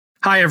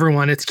Hi,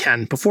 everyone. It's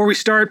Ken. Before we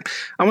start,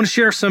 I want to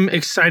share some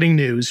exciting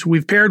news.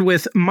 We've paired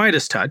with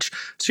Midas Touch,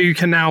 so you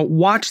can now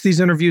watch these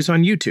interviews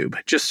on YouTube.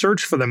 Just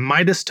search for the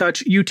Midas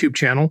Touch YouTube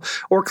channel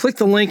or click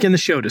the link in the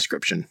show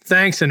description.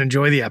 Thanks and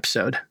enjoy the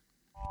episode.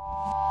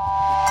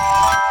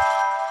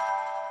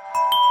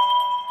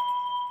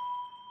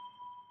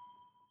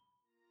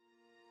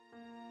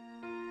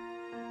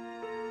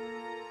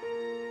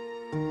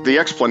 The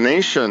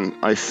explanation,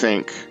 I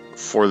think,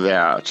 for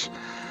that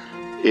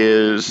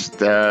is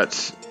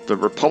that the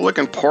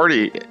Republican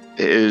Party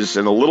is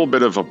in a little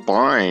bit of a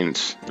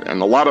bind,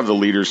 and a lot of the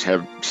leaders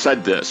have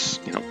said this.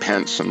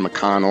 Pence and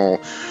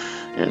McConnell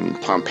and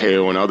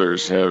Pompeo and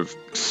others have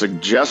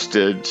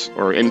suggested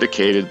or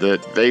indicated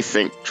that they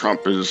think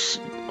Trump is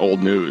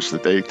old news,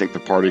 that they think the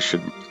party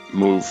should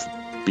move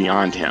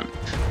beyond him.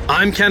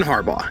 I'm Ken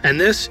Harbaugh,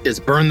 and this is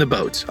Burn the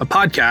Boats, a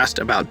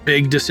podcast about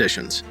big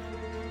decisions.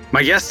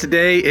 My guest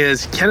today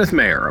is Kenneth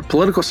Mayer, a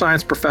political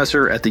science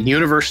professor at the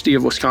University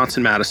of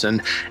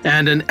Wisconsin-Madison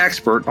and an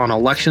expert on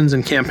elections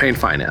and campaign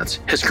finance.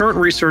 His current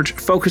research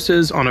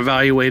focuses on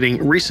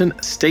evaluating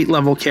recent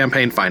state-level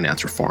campaign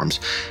finance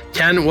reforms.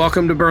 Ken,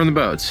 welcome to Burn the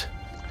Boats.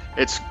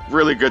 It's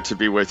really good to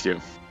be with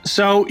you.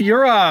 So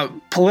you're a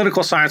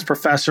political science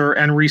professor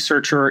and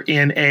researcher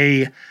in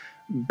a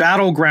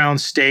battleground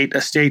state,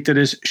 a state that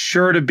is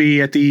sure to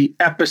be at the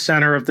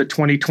epicenter of the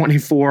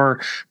 2024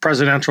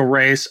 presidential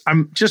race.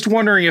 I'm just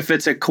wondering if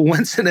it's a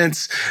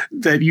coincidence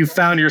that you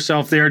found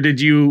yourself there. Did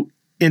you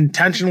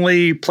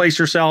intentionally place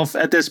yourself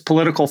at this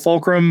political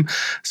fulcrum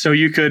so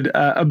you could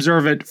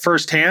observe it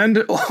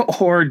firsthand,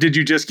 or did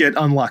you just get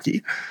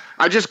unlucky?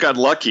 I just got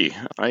lucky.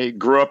 I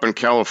grew up in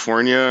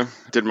California,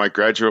 did my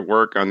graduate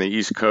work on the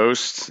East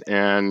Coast,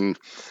 and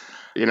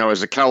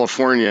as a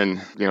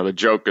Californian, the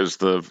joke is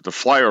the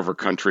flyover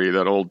country,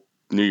 that old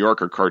New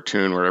Yorker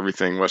cartoon where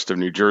everything west of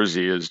New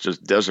Jersey is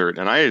just desert.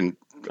 And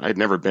I'd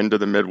never been to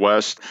the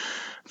Midwest.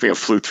 I think I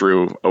flew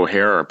through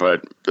O'Hare,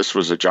 but this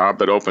was a job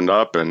that opened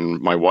up,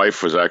 and my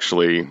wife was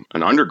actually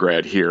an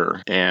undergrad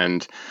here.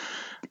 And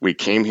we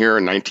came here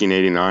in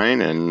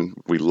 1989, and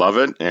we love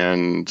it.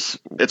 And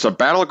it's a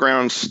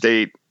battleground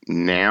state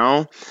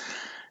now.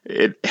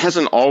 It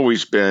hasn't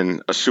always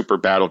been a super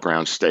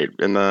battleground state.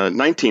 In the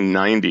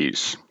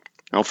 1990s,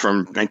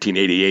 from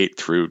 1988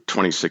 through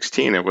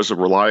 2016, it was a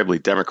reliably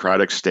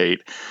Democratic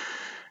state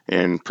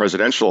in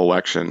presidential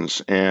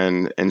elections.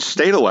 And in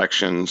state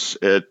elections,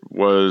 it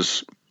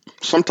was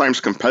sometimes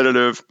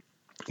competitive.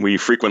 We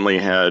frequently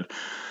had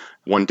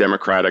one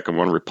Democratic and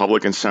one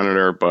Republican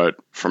senator. But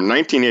from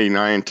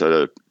 1989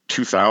 to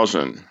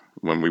 2000,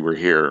 when we were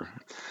here,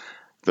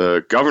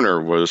 the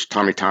governor was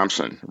Tommy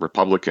Thompson,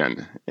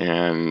 Republican,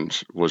 and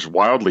was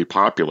wildly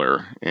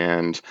popular.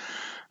 And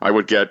I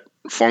would get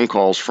phone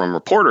calls from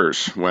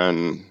reporters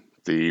when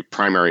the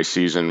primary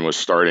season was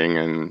starting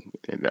and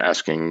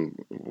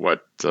asking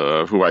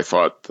who I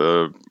thought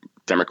the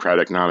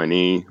Democratic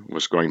nominee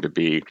was going to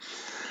be.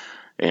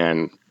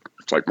 And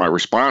it's like my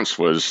response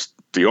was,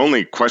 the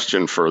only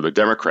question for the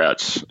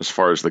Democrats as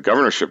far as the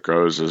governorship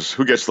goes is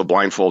who gets the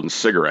blindfold and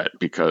cigarette,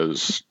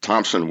 because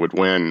Thompson would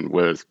win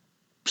with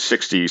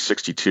 60,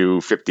 62,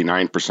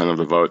 59% of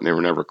the vote, and they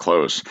were never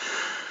close.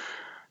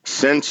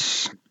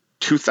 Since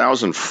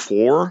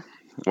 2004,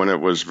 when it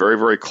was very,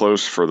 very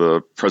close for the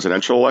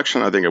presidential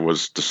election, I think it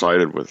was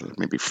decided with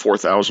maybe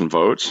 4,000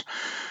 votes.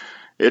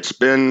 It's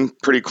been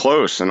pretty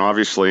close. And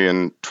obviously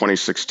in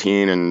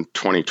 2016 and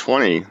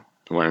 2020,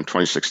 when in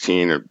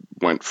 2016 it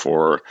went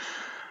for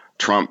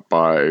Trump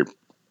by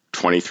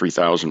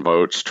 23,000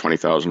 votes,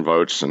 20,000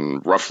 votes,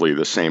 and roughly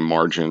the same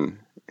margin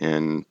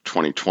in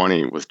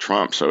 2020 with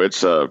Trump. So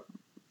it's a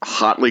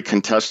hotly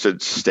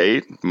contested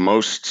state.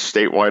 Most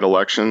statewide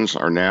elections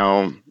are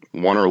now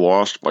won or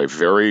lost by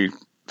very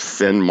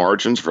thin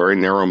margins, very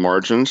narrow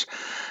margins.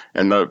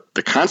 And the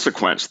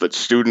consequence that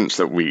students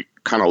that we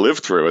kind of live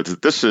through is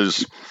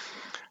that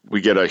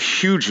we get a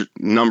huge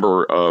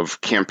number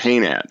of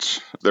campaign ads.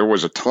 There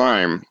was a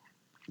time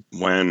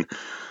when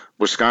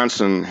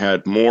Wisconsin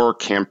had more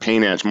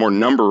campaign ads,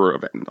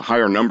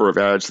 higher number of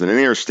ads than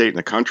any other state in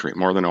the country,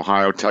 more than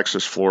Ohio,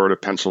 Texas, Florida,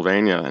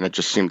 Pennsylvania. And it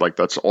just seemed like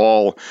that's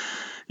all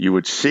you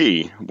would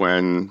see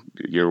when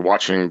you're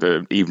watching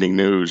the evening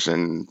news,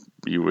 and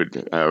you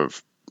would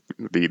have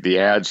the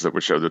ads that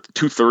would show that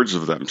 2/3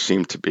 of them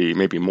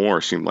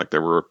seemed like they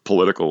were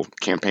political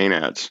campaign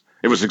ads.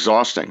 It was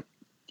exhausting.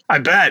 I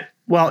bet.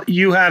 Well,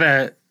 you had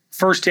a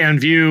firsthand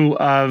view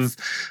of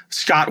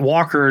Scott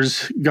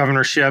Walker's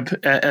governorship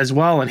as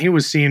well, and he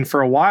was seen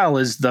for a while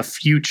as the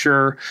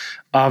future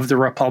of the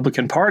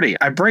Republican Party.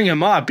 I bring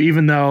him up,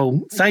 even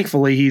though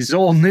thankfully he's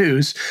old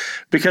news,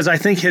 because I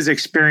think his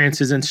experience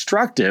is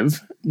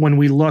instructive when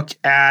we look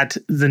at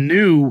the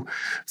new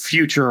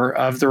future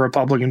of the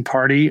Republican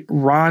Party,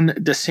 Ron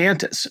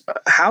DeSantis.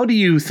 How do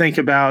you think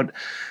about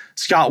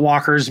Scott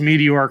Walker's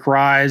meteoric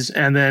rise,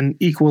 and then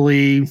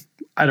equally,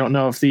 I don't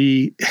know if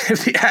the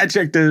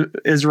adjective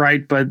is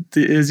right, but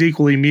is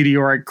equally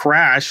meteoric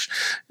crash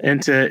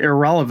into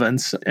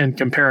irrelevance, and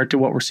compare it to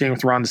what we're seeing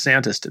with Ron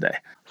DeSantis today?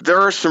 There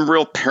are some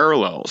real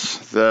parallels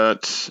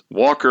that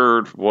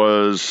Walker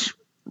was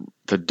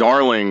the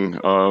darling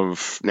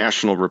of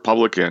national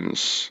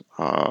Republicans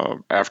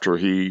after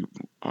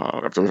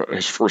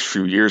his first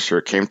few years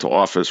here, came to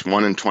office,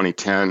 won in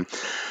 2010,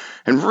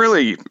 and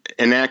really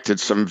enacted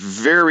some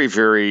very,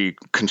 very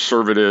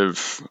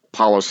conservative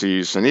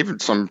policies and even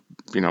some,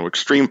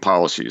 extreme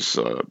policies,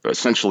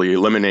 essentially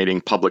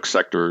eliminating public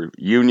sector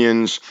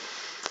unions,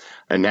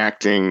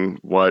 enacting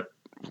what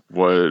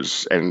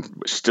was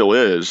and still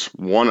is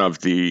one of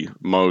the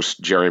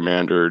most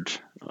gerrymandered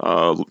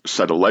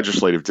set of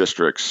legislative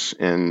districts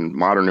in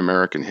modern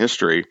American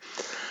history,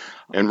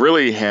 and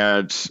really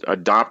had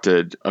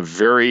adopted a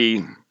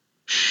very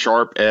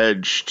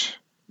sharp-edged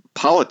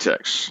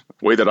politics.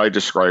 The way that I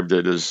described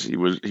it is he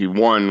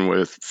won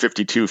with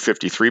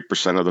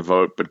 53% of the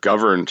vote, but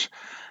governed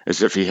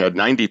as if he had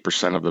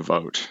 90% of the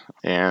vote,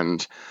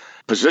 and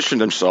positioned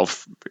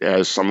himself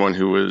as someone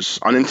who was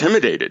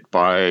unintimidated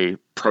by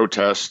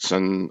protests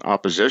and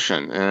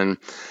opposition. And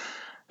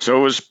so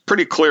it was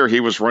pretty clear he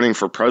was running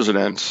for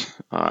president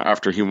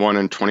after he won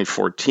in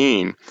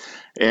 2014.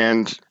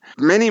 And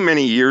many,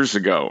 many years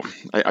ago,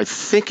 I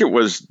think it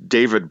was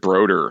David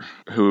Broder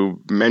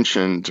who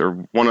mentioned,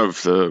 or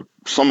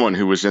someone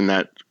who was in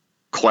that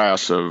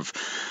class of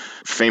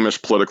famous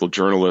political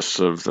journalists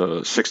of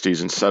the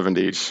 60s and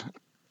 70s,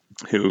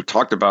 who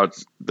talked about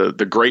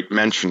the great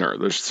mentioner.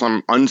 There's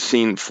some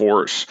unseen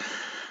force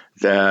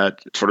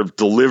that sort of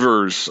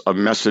delivers a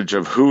message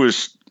of who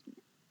is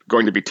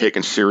going to be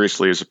taken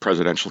seriously as a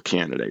presidential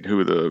candidate,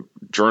 who the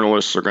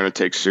journalists are going to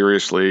take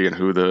seriously, and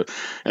who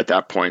at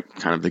that point,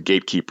 kind of the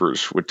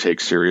gatekeepers would take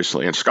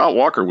seriously. And Scott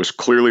Walker was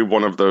clearly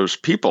one of those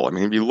people. I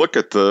mean, if you look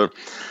at there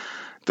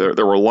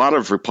were a lot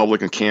of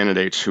Republican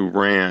candidates who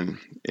ran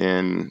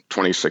in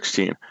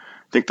 2016. I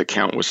think the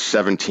count was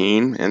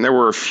 17, and there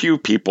were a few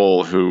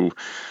people who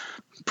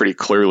pretty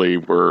clearly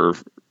were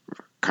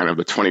kind of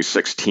the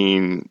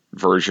 2016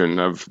 version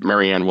of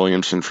Marianne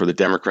Williamson for the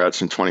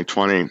Democrats in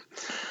 2020.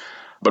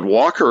 But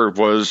Walker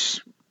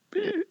was,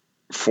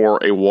 for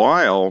a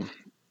while,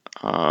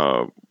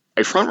 a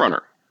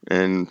frontrunner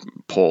in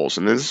polls.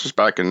 And this was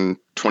back in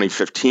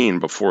 2015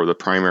 before the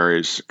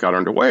primaries got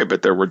underway.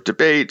 But there were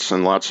debates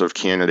and lots of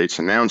candidates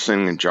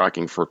announcing and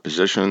jockeying for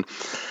position.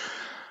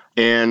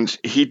 And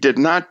he did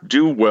not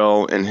do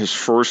well in his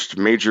first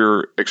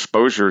major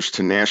exposures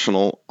to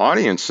national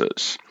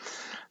audiences.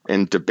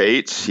 In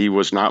debates, he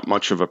was not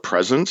much of a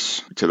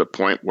presence, to the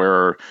point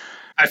where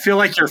I feel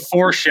like you're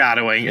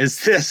foreshadowing.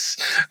 Is this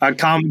a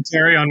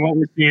commentary on what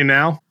we're seeing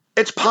now?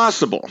 It's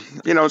possible.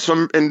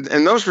 So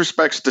in those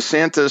respects,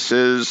 DeSantis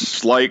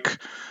is like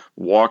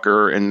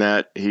Walker in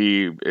that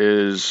he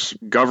is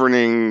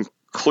governing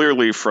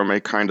clearly from a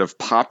kind of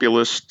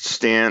populist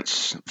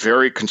stance,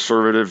 very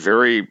conservative,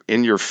 very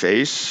in your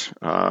face,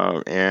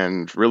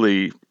 and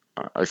really,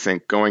 I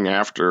think, going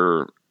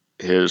after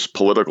his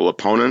political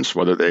opponents,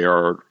 whether they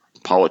are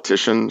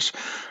politicians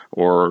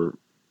or,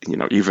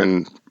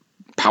 even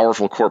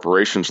powerful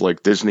corporations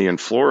like Disney in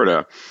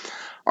Florida.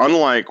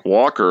 Unlike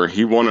Walker,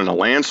 he won in a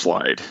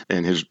landslide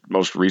in his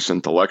most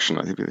recent election.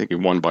 I think he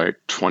won by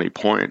 20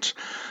 points,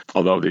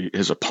 although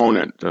his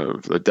opponent,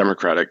 the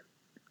Democratic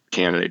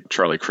candidate,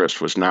 Charlie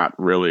Crist, was not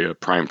really a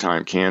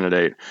primetime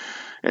candidate.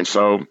 And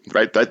so,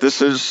 that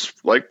this is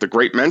like the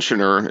great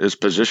mentioner is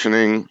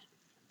positioning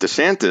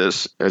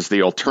DeSantis as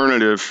the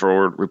alternative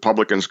for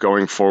Republicans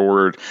going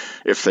forward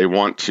if they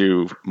want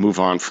to move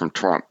on from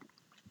Trump.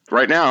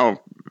 Right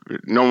now,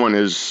 no one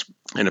is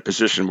in a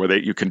position where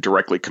you can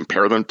directly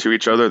compare them to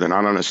each other. They're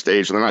not on a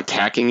stage. They're not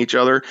attacking each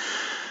other,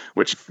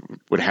 which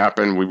would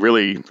happen. We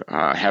really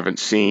haven't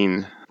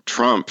seen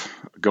Trump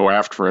go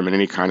after him in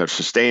any kind of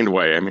sustained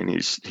way. I mean,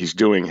 he's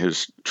doing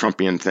his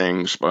Trumpian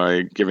things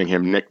by giving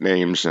him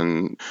nicknames,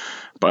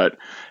 but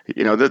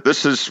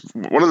this is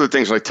one of the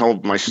things I tell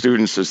my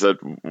students is that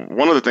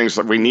one of the things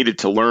that we needed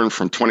to learn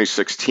from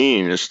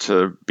 2016 is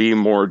to be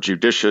more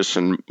judicious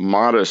and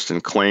modest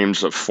in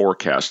claims of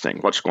forecasting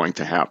what's going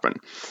to happen.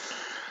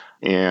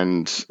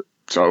 And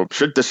so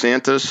should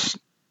DeSantis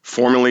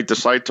formally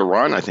decide to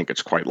run, I think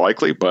it's quite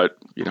likely, but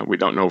we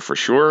don't know for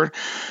sure.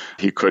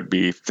 He could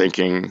be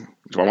thinking,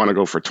 do I want to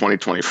go for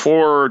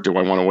 2024? Do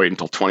I want to wait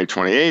until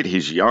 2028?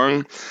 He's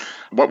young.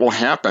 What will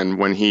happen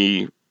when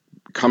he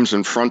comes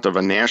in front of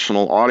a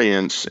national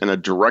audience in a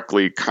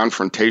directly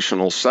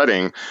confrontational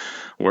setting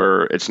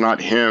where it's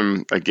not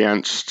him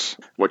against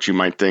what you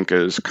might think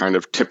is kind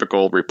of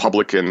typical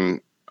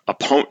Republican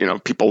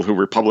people who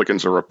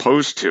Republicans are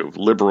opposed to,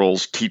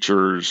 liberals,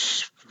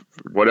 teachers,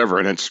 whatever,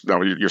 and it's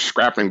you're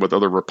scrapping with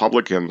other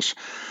Republicans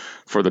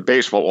for the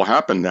base. What will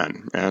happen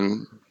then?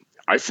 And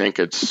I think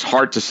it's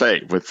hard to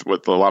say with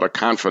a lot of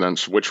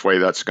confidence which way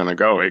that's going to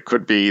go. It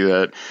could be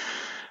that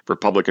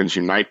Republicans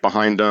unite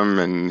behind him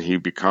and he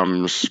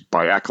becomes,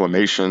 by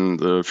acclamation,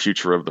 the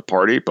future of the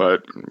party,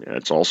 but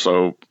it's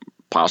also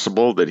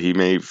possible that he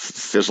may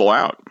fizzle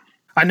out.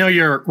 I know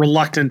you're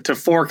reluctant to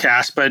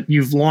forecast, but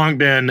you've long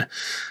been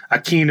a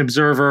keen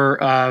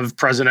observer of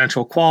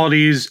presidential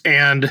qualities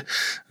and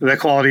the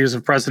qualities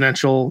of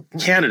presidential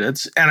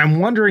candidates. And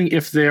I'm wondering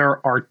if there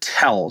are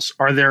tells.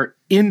 Are there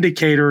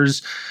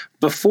indicators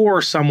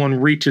before someone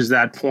reaches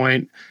that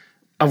point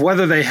of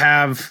whether they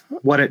have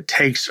what it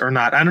takes or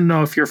not? I don't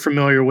know if you're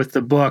familiar with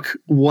the book,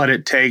 What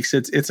It Takes.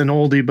 It's an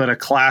oldie, but a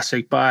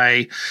classic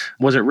by,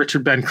 was it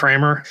Richard Ben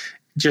Kramer?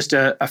 Just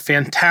a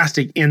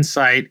fantastic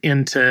insight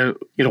into,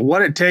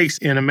 what it takes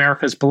in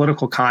America's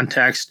political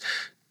context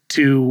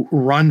to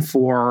run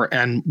for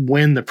and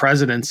win the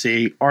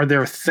presidency. Are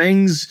there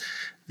things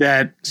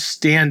that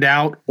stand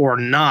out or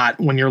not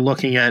when you're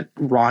looking at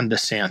Ron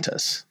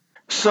DeSantis?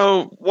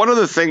 So one of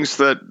the things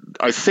that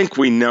I think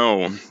we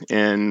know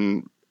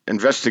in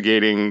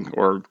investigating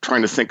or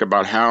trying to think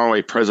about how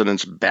a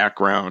president's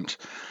background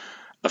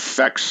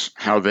affects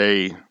how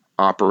they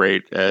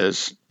operate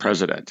as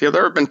president.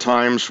 There have been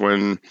times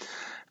when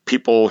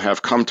people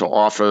have come to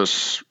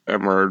office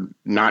and were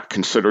not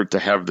considered to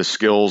have the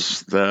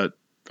skills that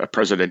a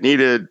president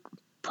needed.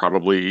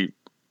 Probably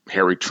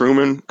Harry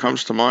Truman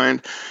comes to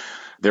mind.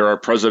 There are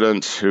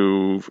presidents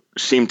who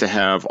seem to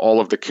have all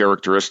of the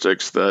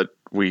characteristics that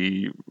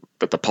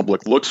the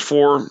public looks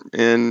for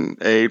in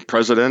a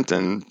president,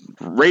 and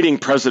rating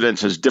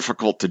presidents is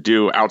difficult to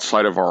do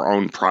outside of our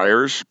own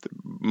priors.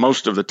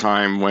 Most of the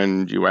time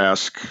when you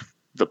ask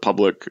the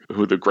public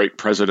who the great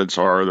presidents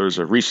are, there's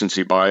a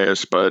recency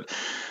bias, but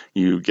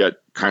you get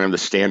kind of the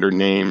standard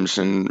names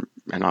and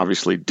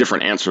obviously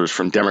different answers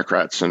from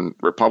Democrats and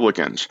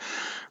Republicans.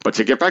 But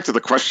to get back to the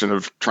question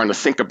of trying to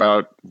think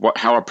about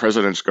how a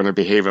president's going to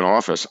behave in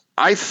office,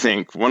 I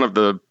think one of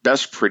the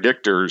best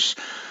predictors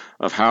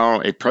of how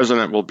a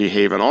president will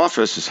behave in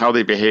office is how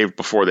they behave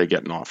before they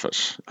get in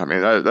office. I mean,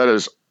 that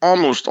is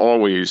almost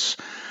always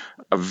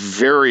a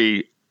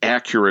very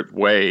accurate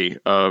way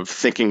of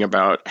thinking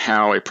about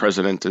how a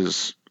president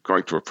is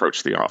going to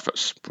approach the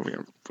office.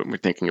 When we're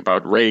thinking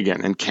about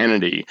Reagan and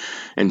Kennedy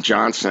and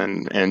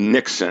Johnson and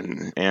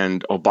Nixon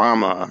and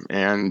Obama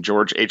and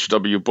George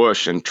H.W.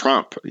 Bush and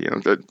Trump,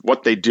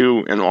 what they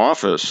do in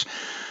office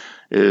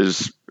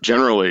is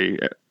generally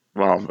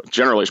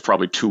is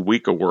probably too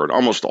weak a word,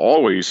 almost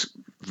always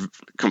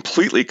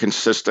completely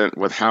consistent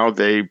with how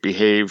they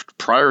behaved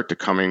prior to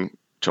coming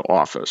to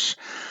office.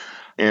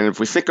 And if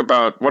we think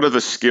about what are the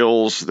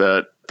skills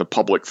that the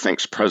public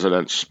thinks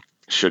presidents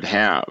should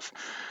have,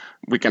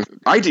 we can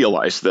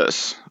idealize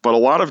this, but a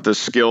lot of the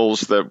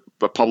skills that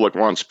the public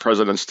wants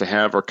presidents to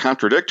have are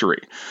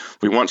contradictory.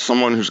 We want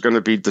someone who's going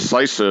to be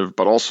decisive,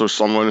 but also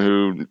someone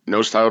who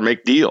knows how to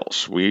make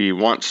deals. We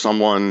want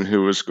someone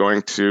who is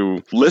going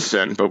to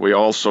listen, but we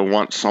also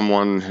want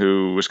someone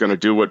who is going to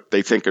do what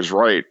they think is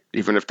right,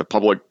 even if the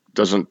public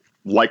doesn't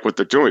like what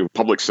they're doing. The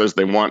public says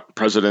they want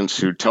presidents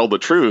who tell the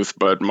truth,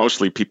 but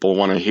mostly people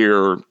want to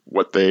hear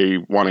what they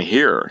want to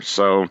hear.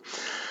 So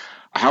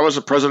how is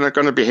a president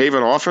going to behave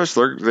in office?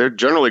 They're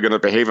generally going to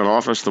behave in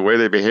office the way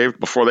they behaved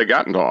before they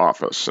got into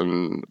office.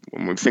 And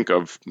when we think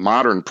of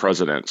modern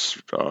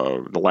presidents,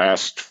 the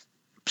last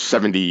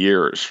 70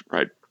 years,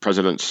 right?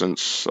 Presidents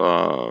since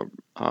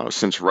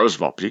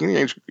Roosevelt. But you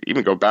can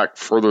even go back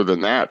further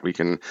than that. We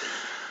can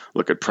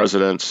look at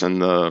presidents in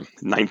the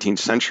 19th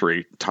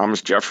century: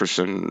 Thomas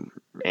Jefferson,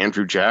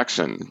 Andrew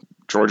Jackson,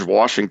 George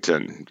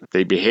Washington.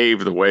 They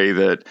behave the way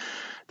that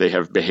they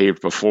have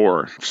behaved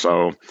before.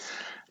 So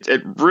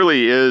it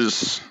really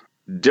is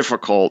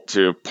difficult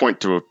to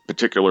point to a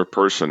particular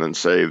person and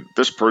say,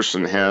 this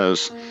person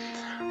has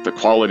the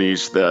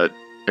qualities that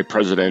a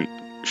president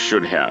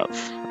should have.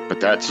 But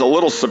that's a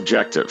little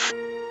subjective.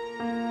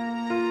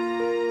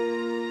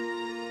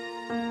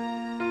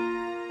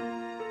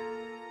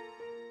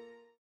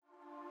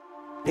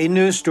 A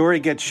news story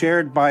gets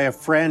shared by a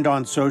friend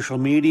on social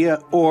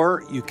media,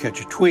 or you catch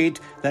a tweet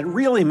that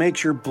really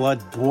makes your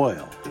blood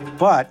boil.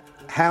 But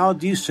how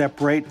do you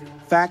separate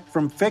fact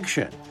from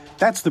fiction?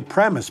 That's the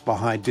premise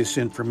behind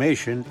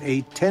Disinformation,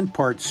 a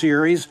 10-part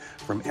series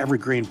from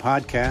Evergreen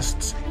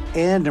Podcasts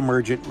and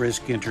Emergent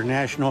Risk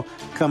International,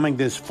 coming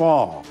this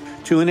fall.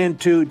 Tune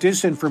into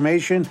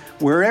Disinformation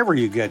wherever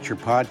you get your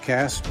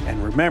podcasts,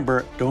 and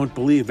remember, don't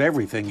believe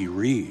everything you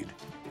read.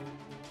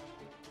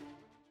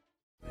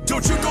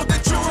 Don't you know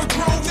that you're a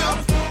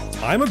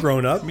grown-up? I'm a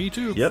grown-up. Me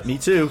too. Yep, me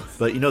too.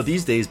 But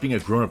these days being a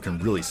grown-up can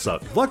really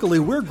suck. Luckily,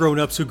 we're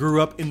grown-ups who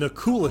grew up in the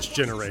coolest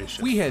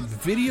generation. We had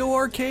video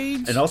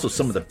arcades. And also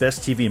some of the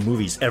best TV and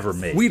movies ever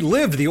made. We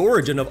lived the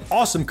origin of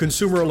awesome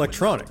consumer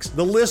electronics.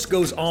 The list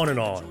goes on and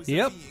on.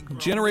 Yep,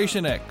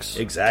 Generation X.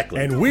 Exactly.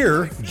 And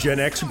we're Gen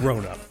X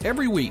grown-up.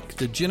 Every week,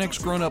 the Gen X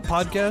Grown Up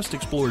podcast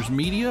explores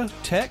media,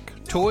 tech,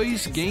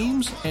 toys,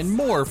 games, and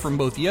more from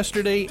both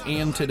yesterday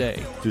and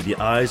today. Through the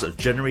eyes of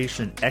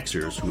Generation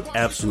Xers who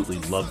absolutely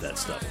love that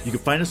stuff. You can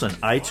find us on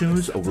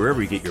iTunes or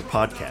wherever you get your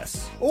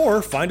podcasts.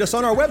 Or find us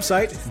on our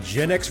website,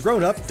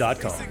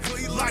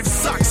 genxgrownup.com. Life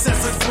sucks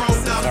as a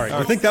grown up. All right,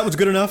 you think that was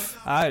good enough?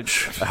 I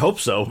hope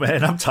so,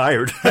 man. I'm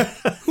tired.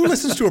 Who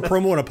listens to a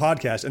promo on a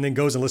podcast and then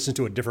goes and listens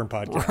to a different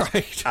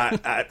podcast?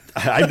 Right.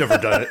 I've never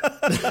done it.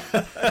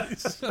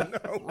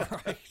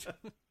 Right.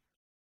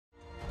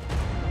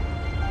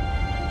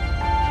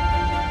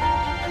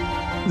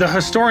 The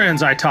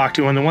historians I talk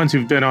to and the ones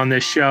who've been on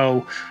this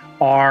show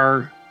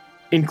are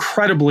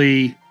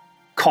incredibly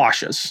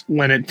cautious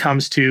when it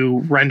comes to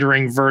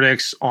rendering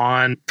verdicts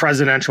on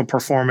presidential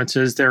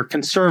performances. They're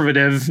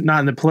conservative,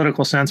 not in the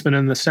political sense, but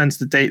in the sense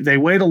that they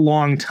wait a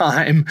long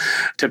time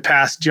to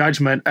pass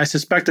judgment. I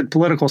suspect that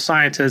political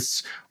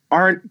scientists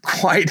aren't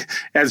quite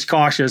as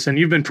cautious, and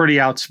you've been pretty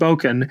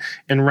outspoken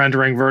in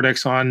rendering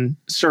verdicts on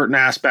certain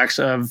aspects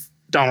of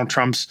Donald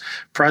Trump's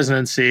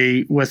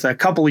presidency. With a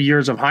couple of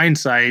years of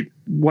hindsight,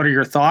 what are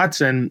your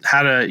thoughts and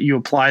how do you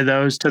apply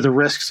those to the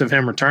risks of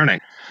him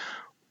returning?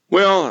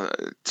 Well,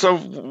 so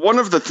one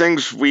of the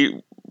things we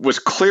was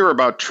clear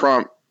about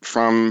Trump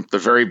from the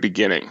very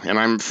beginning, and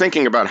I'm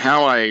thinking about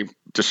how I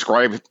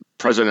describe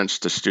presidents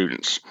to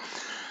students,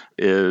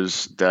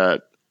 is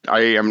that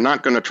I am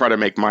not going to try to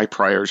make my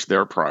priors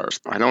their priors.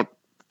 I don't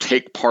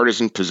take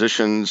partisan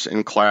positions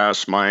in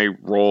class. My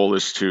role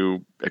is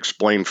to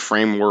explain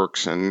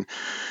frameworks and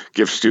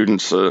give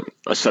students a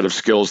set of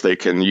skills they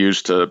can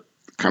use to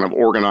kind of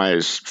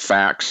organize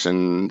facts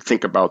and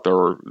think about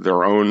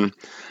their own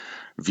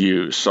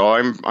views. So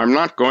I'm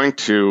not going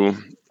to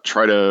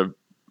try to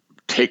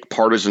take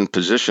partisan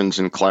positions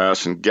in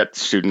class and get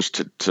students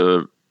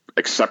to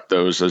accept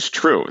those as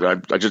true.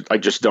 I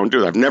just don't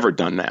do that. I've never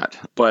done that.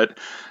 But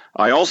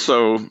I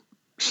also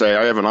say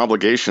I have an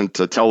obligation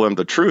to tell them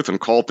the truth and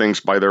call things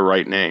by their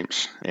right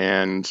names.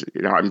 And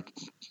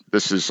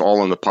this is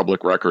all in the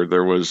public record.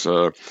 There was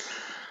a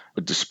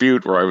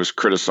dispute where I was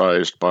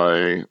criticized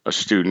by a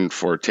student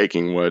for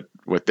taking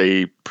what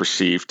they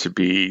perceived to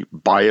be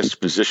biased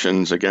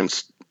positions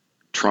against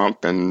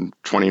Trump in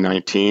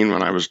 2019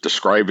 when I was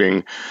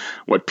describing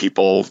what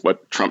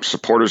Trump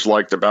supporters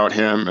liked about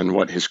him and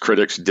what his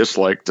critics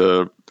disliked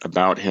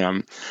about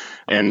him.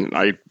 And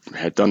I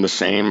had done the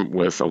same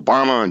with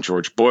Obama and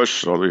George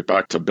Bush, all the way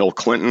back to Bill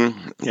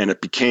Clinton. And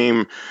it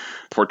became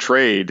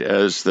portrayed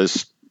as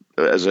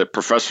a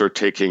professor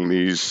taking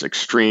these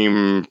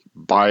extreme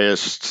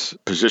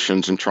biased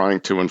positions and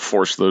trying to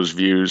enforce those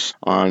views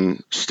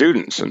on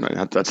students. And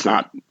that's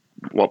not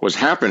what was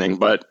happening,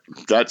 but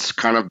that's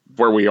kind of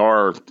where we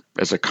are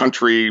as a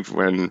country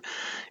when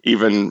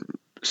even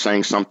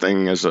saying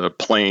something as a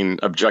plain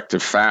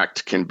objective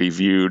fact can be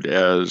viewed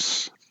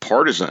as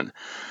partisan.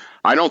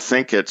 I don't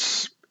think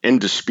it's in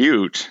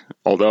dispute,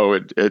 although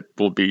it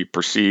will be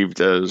perceived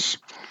as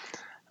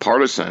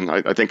partisan.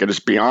 I think it is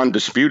beyond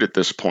dispute at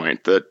this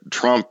point that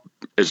Trump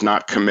is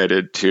not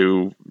committed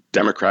to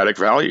democratic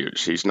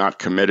values. He's not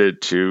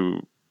committed to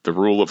the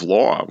rule of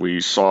law.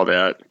 We saw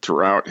that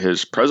throughout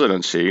his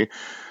presidency,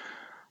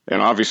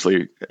 and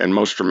obviously, and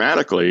most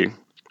dramatically,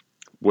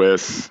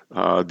 with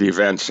the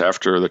events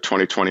after the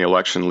 2020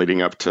 election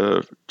leading up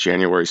to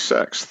January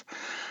 6th.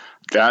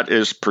 That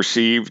is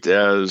perceived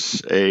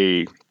as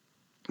a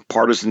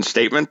partisan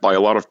statement by a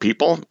lot of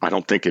people. I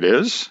don't think it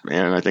is,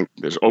 and I think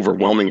there's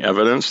overwhelming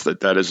evidence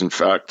that is in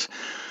fact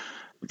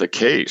the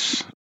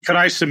case. Could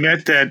I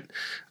submit that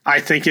I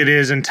think it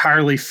is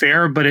entirely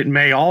fair, but it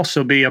may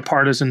also be a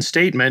partisan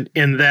statement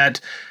in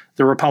that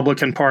the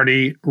Republican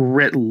Party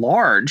writ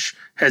large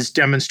has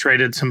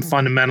demonstrated some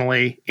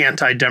fundamentally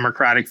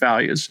anti-democratic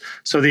values.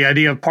 So the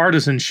idea of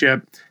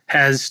partisanship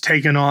has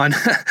taken on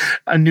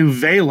a new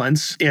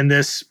valence in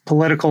this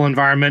political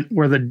environment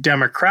where the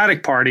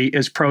Democratic Party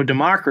is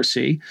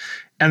pro-democracy.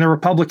 And the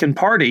Republican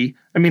Party,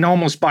 I mean,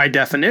 almost by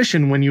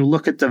definition, when you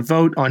look at the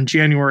vote on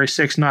January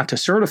 6th not to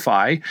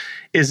certify,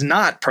 is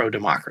not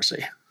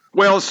pro-democracy.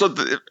 Well,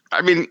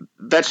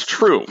 that's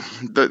true.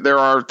 There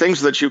are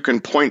things that you can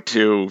point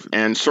to,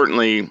 and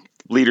certainly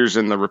leaders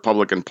in the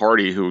Republican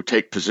Party who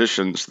take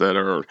positions that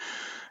are,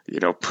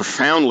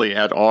 profoundly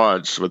at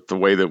odds with the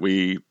way that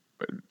we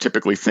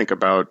typically think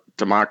about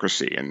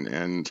democracy.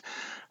 And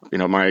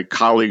my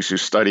colleagues who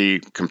study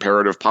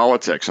comparative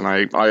politics, and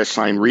I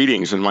assign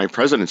readings in my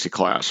presidency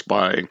class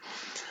by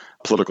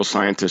political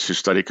scientists who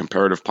study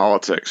comparative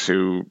politics,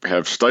 who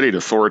have studied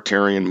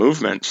authoritarian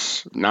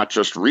movements, not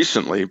just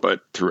recently, but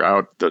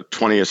throughout the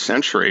 20th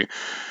century.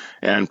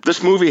 And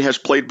this movie has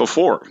played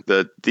before,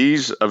 that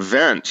these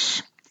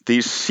events,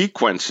 these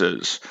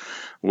sequences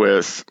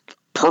with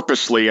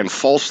purposely and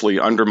falsely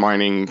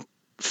undermining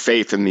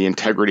faith in the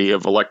integrity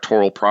of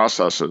electoral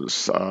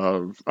processes.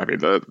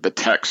 The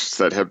texts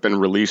that have been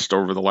released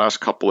over the last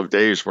couple of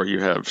days where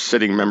you have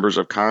sitting members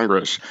of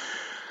Congress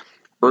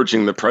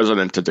urging the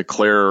president to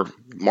declare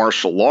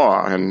martial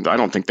law, and I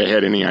don't think they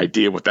had any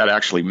idea what that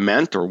actually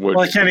meant or would.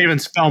 Well, I can't even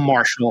spell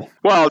martial.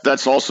 Well,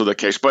 that's also the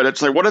case, but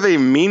it's like, what do they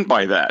mean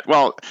by that?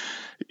 Well,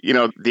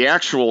 the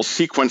actual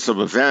sequence of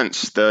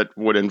events that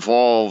would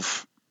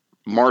involve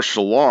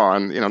martial law,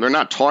 and they're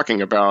not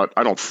talking about,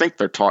 I don't think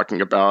they're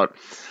talking about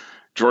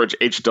George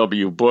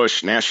H.W.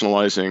 Bush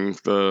nationalizing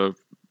the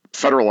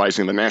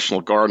federalizing the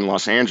National Guard in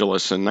Los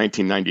Angeles in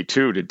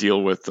 1992 to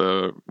deal with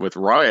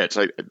riots.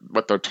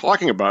 What they're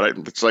talking about,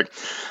 it's like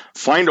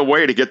find a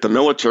way to get the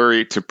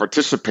military to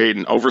participate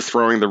in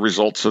overthrowing the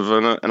results of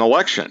an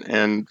election.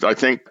 And I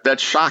think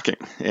that's shocking.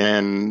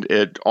 And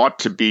it ought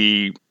to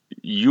be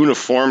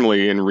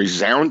uniformly and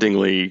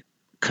resoundingly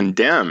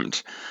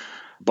condemned.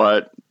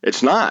 But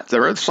it's not.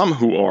 There are some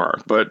who are.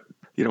 But,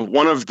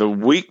 one of the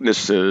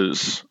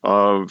weaknesses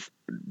of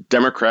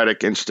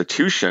democratic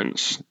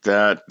institutions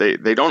that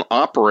they don't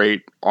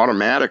operate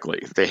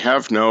automatically. They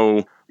have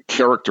no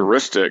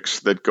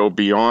characteristics that go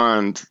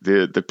beyond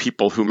the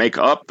people who make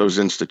up those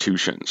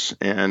institutions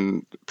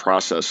and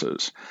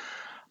processes.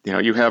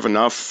 You have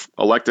enough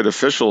elected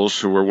officials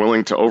who are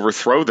willing to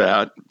overthrow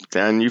that,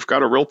 then you've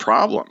got a real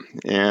problem.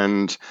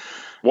 And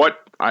what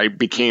I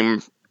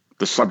became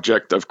the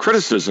subject of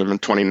criticism in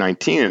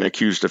 2019 and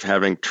accused of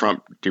having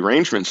Trump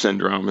derangement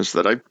syndrome is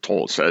that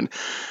said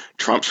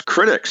Trump's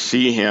critics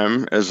see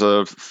him as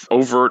a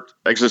overt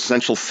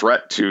existential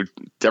threat to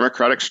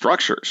democratic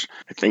structures.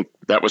 I think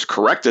that was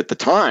correct at the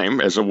time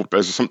as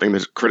something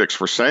that critics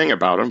were saying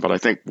about him. But I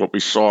think what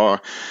we saw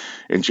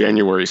in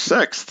January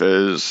 6th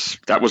is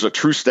that was a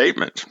true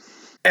statement.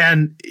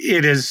 And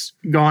it has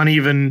gone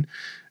even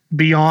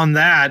beyond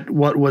that.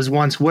 What was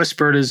once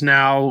whispered is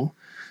now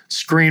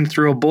screamed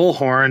through a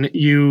bullhorn.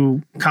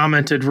 You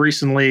commented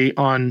recently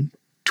on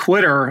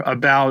Twitter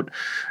about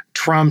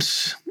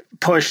Trump's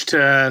push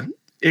to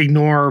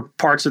ignore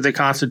parts of the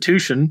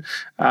Constitution,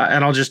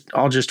 and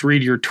I'll just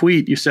read your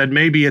tweet. You said,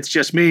 "Maybe it's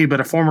just me, but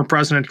a former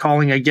president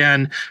calling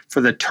again for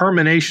the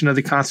termination of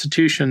the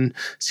Constitution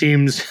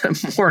seems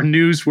more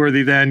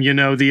newsworthy than,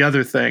 the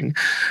other thing."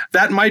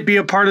 That might be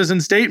a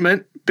partisan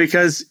statement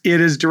because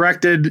it is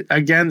directed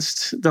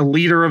against the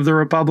leader of the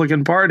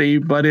Republican Party,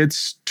 but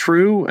it's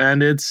true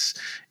and it's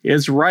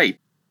right.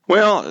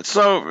 Well,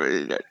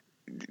 so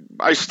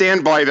I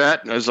stand by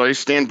that, as I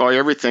stand by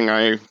everything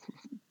I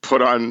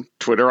put on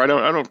Twitter. I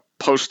don't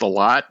post a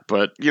lot,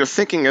 but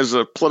thinking as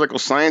a political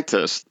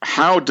scientist,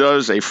 how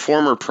does a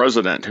former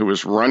president who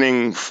is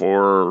running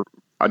for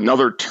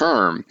another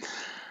term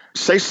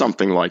say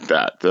something like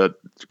that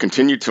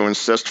continue to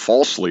insist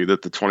falsely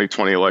that the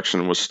 2020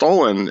 election was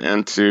stolen,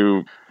 and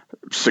to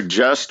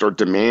suggest or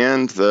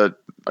demand that,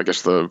 I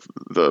guess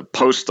the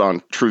post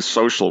on Truth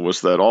Social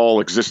was that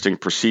all existing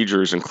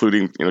procedures,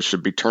 including,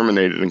 should be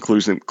terminated,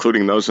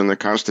 including those in the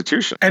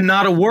Constitution. And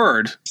not a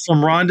word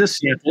from Ron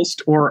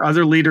DeSantis or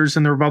other leaders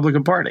in the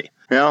Republican Party.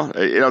 Well,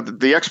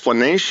 the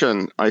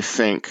explanation, I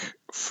think,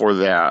 for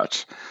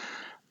that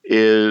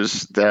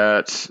is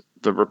that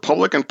the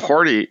Republican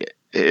Party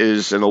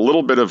is in a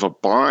little bit of a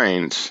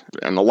bind,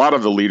 and a lot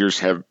of the leaders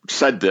have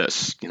said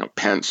this.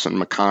 Pence and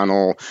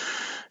McConnell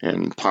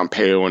and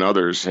Pompeo and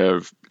others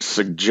have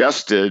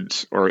suggested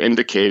or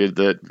indicated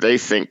that they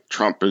think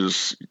Trump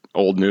is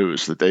old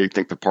news, that they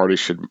think the party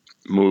should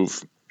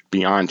move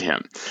beyond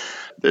him.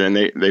 And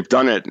they've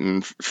done it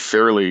in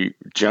fairly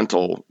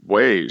gentle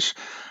ways.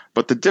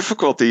 But the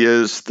difficulty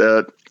is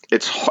that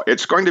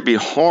it's going to be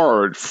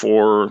hard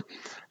for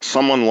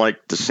someone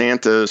like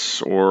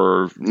DeSantis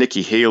or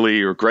Nikki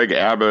Haley or Greg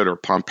Abbott or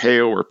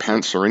Pompeo or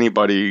Pence or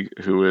anybody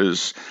who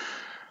is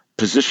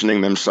positioning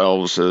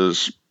themselves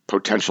as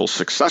potential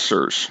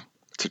successors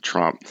to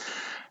Trump.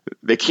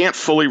 They can't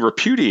fully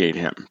repudiate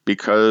him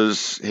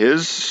because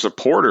his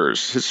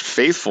supporters, his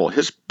faithful,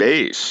 his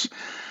base,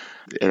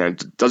 and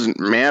it doesn't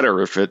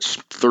matter if it's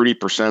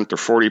 30% or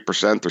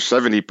 40% or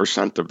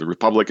 70% of the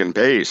Republican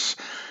base,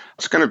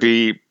 it's going to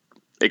be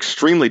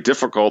extremely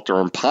difficult or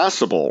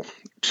impossible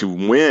to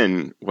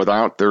win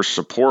without their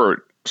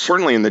support,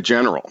 certainly in the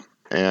general.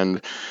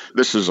 And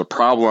this is a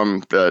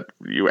problem that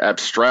you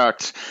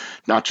abstract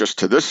not just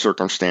to this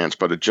circumstance,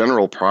 but a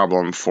general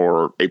problem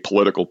for a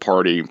political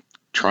party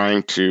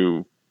trying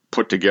to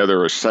put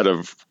together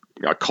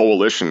a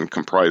coalition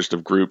comprised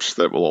of groups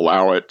that will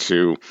allow it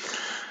to,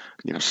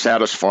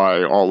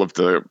 satisfy all of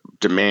the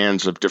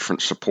demands of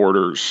different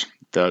supporters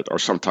that are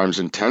sometimes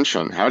in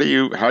tension. How do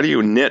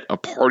you knit a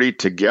party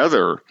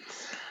together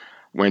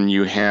when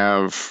you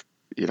have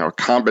a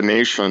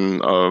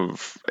combination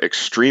of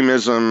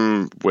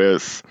extremism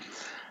with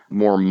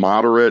more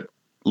moderate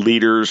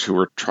leaders who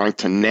are trying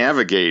to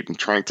navigate and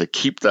trying to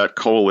keep that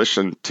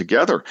coalition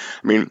together?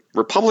 I mean,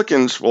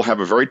 Republicans will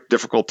have a very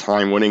difficult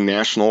time winning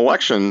national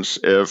elections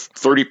if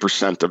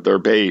 30% of their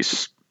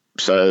base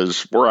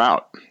says we're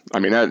out. I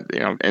mean,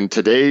 in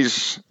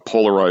today's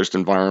polarized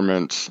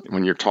environment,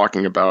 when you're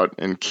talking about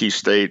in key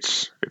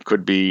states, it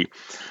could be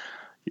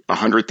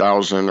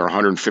 100,000 or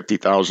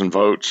 150,000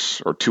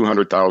 votes or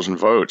 200,000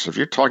 votes. If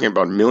you're talking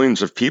about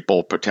millions of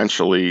people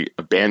potentially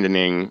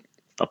abandoning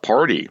a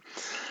party,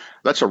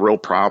 that's a real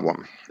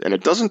problem. And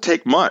it doesn't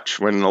take much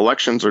when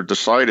elections are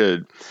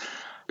decided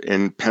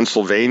in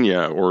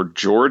Pennsylvania or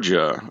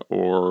Georgia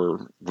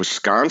or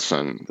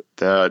Wisconsin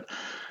that,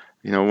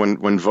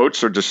 when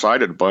votes are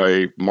decided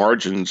by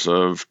margins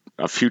of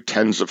a few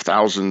tens of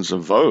thousands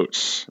of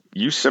votes,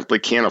 you simply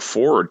can't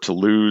afford to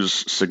lose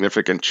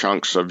significant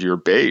chunks of your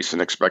base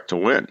and expect to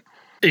win.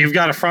 You've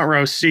got a front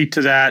row seat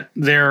to that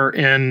there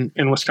in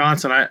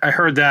Wisconsin. I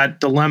heard that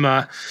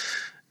dilemma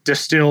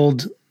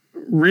distilled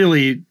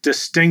really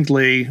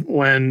distinctly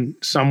when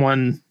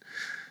someone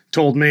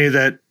told me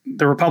that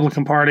the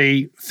Republican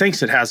Party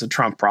thinks it has a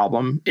Trump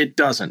problem. It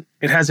doesn't.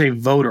 It has a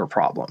voter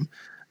problem.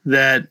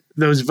 That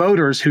those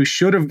voters who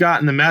should have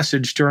gotten the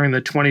message during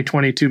the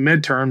 2022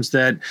 midterms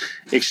that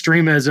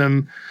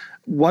extremism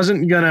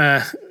wasn't going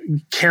to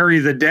carry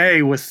the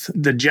day with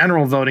the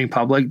general voting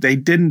public, they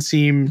didn't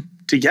seem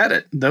to get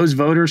it. Those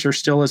voters are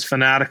still as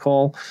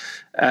fanatical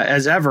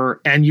as ever,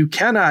 and you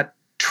cannot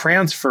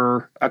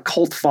transfer a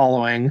cult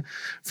following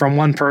from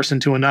one person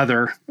to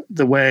another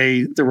the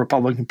way the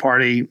Republican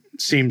Party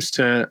seems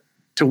to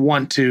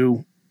want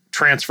to,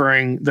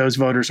 transferring those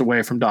voters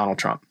away from Donald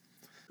Trump.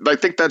 I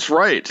think that's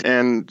right.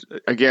 And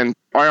again,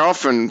 I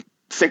often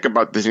think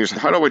about these things.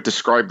 How do I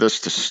describe this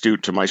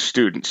to my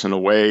students in a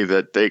way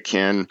that they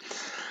can,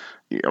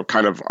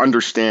 kind of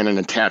understand and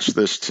attach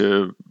this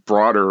to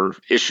broader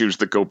issues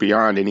that go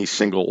beyond any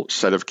single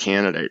set of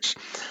candidates?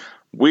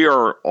 We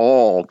are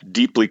all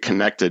deeply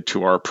connected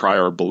to our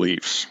prior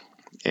beliefs.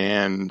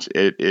 And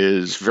it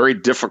is very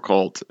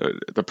difficult.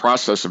 The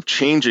process of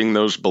changing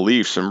those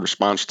beliefs in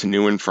response to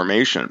new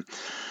information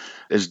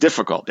is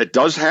difficult. It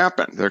does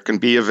happen. There can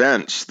be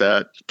events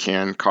that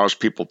can cause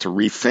people to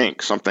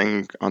rethink,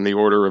 something on the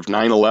order of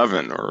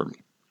 9/11 or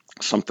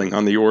something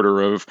on the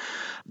order of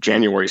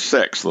January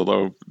 6th,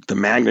 although the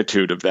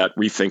magnitude of that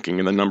rethinking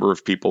and the number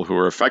of people who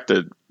are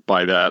affected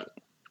by that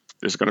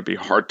is going to be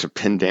hard to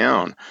pin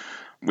down.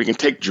 We can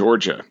take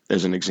Georgia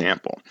as an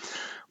example.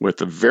 With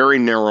a very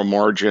narrow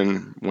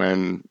margin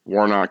when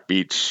Warnock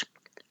beats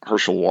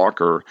Herschel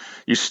Walker,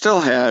 you still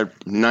had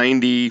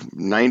 90,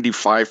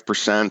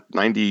 95%,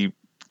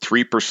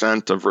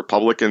 93% of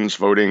Republicans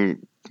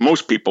voting.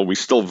 Most people, we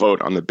still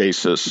vote on the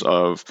basis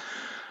of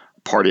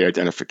party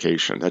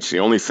identification. That's the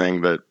only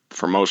thing that,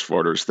 for most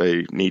voters,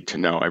 they need to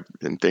know.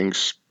 And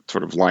things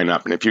sort of line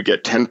up. And if you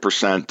get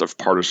 10% of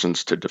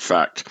partisans to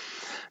defect,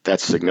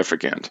 that's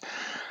significant.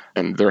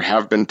 And there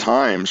have been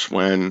times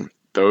when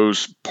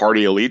those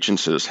party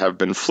allegiances have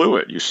been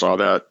fluid. You saw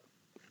that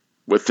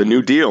with the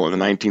New Deal in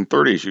the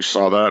 1930s. You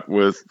saw that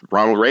with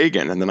Ronald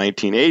Reagan in the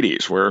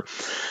 1980s, where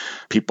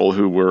people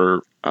who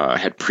were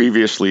had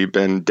previously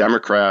been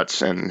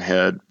Democrats and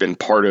had been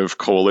part of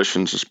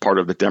coalitions as part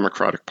of the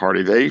Democratic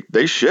Party,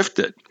 they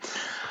shifted.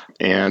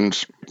 And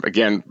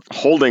again,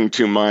 holding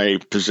to my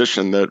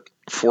position that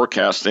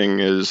forecasting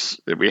is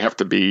that we have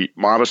to be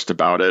modest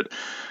about it.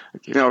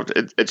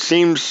 It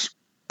seems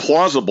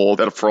plausible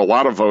that for a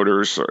lot of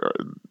voters,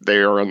 they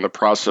are in the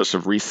process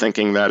of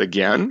rethinking that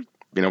again.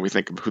 We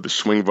think of who the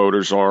swing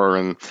voters are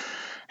and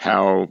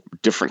how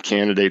different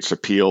candidates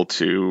appeal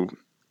to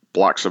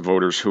blocks of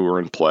voters who are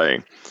in play.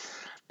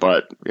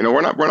 But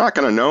we're not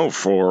going to know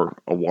for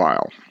a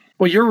while.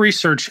 Well, your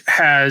research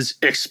has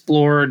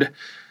explored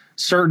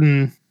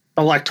certain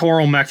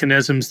electoral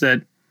mechanisms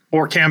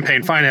or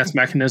campaign finance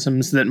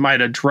mechanisms that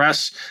might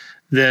address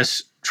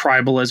this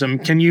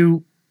tribalism. Can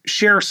you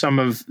share some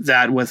of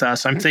that with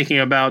us? I'm thinking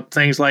about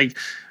things like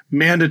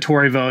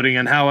mandatory voting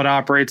and how it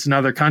operates in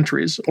other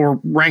countries,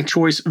 or ranked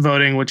choice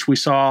voting, which we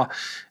saw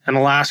in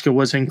Alaska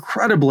was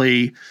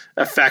incredibly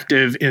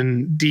effective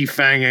in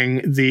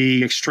defanging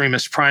the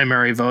extremist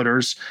primary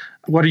voters.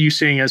 What are you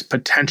seeing as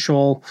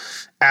potential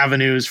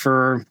avenues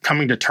for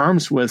coming to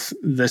terms with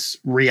this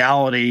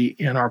reality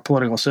in our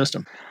political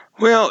system?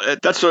 Well,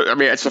 it's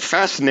a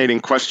fascinating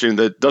question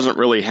that doesn't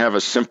really have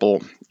a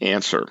simple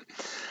answer.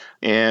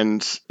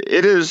 And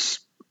it is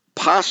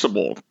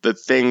possible that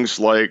things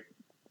like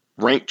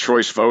ranked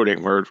choice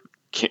voting, where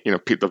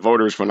the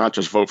voters will not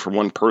just vote for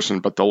one person,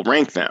 but they'll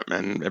rank them.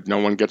 And if no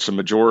one gets a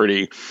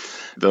majority,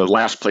 the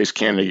last place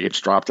candidate gets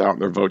dropped out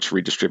and their votes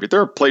redistributed.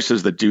 There are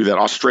places that do that.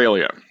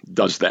 Australia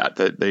does that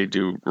they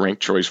do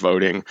ranked choice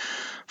voting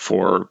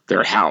for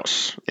their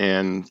house.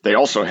 And they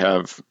also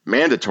have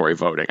mandatory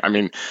voting. I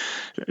mean,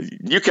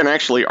 you can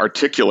actually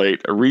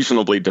articulate a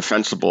reasonably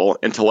defensible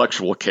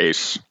intellectual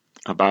case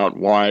about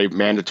why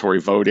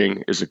mandatory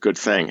voting is a good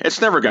thing.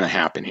 It's never going to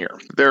happen here.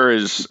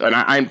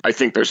 I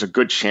think there's a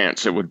good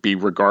chance it would be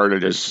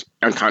regarded as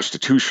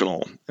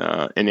unconstitutional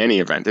in any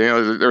event.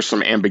 There's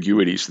some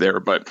ambiguities there,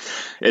 but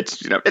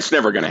it's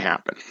never going to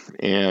happen.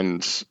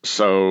 And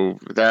so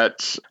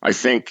that, I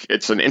think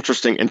it's an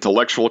interesting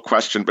intellectual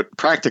question, but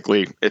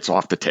practically it's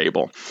off the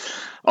table.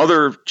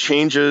 Other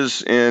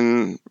changes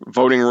in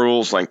voting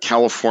rules, like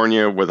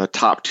California with a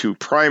top two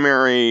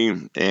primary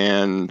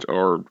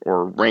or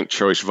ranked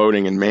choice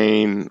voting in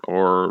Maine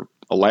or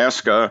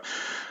Alaska,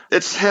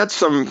 it's had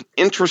some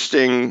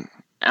interesting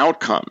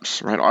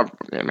outcomes, right?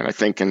 I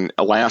think in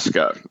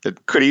Alaska,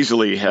 it could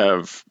easily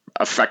have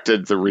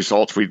affected the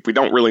results. We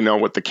don't really know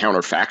what the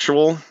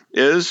counterfactual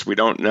is. We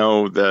don't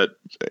know that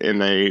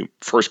in a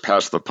first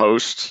past the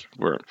post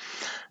where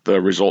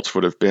the results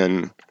would have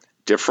been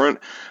different.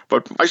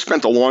 But I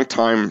spent a long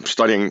time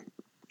studying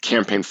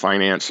campaign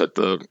finance at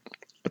the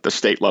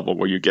state level,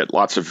 where you get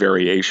lots of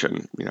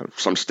variation.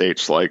 Some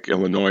states like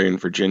Illinois and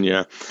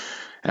Virginia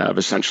have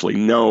essentially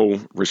no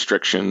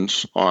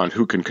restrictions on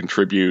who can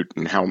contribute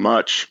and how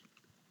much.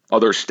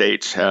 Other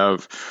states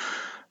have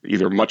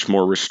either much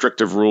more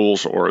restrictive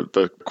rules, or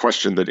the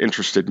question that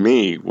interested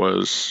me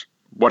was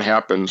what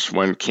happens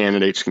when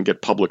candidates can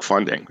get public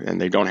funding and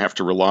they don't have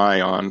to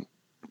rely on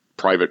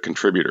private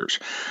contributors.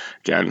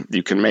 Again,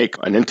 you can make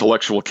an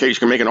intellectual case, you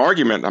can make an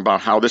argument about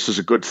how this is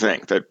a good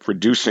thing, that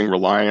reducing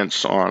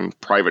reliance on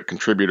private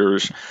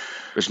contributors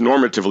is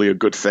normatively a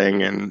good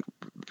thing, and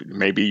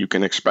maybe you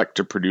can expect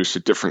to produce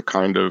a different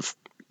kind of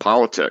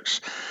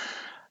politics.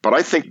 But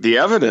I think the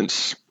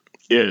evidence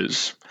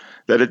is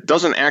that it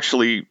doesn't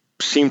actually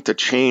seem to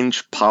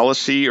change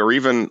policy or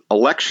even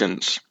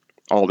elections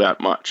all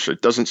that much.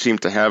 It doesn't seem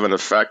to have an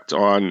effect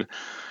on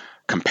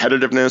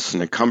competitiveness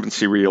and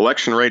incumbency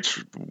re-election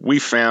rates. We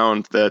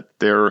found that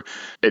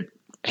it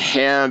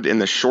had in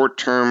the short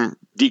term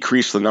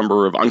decreased the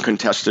number of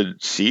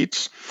uncontested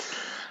seats,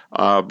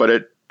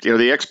 but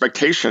the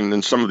expectation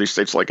in some of these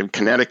states, like in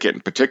Connecticut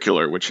in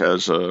particular, which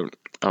has a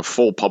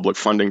full public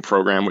funding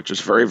program, which is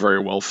very, very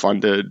well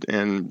funded,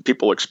 and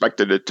people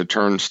expected it to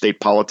turn state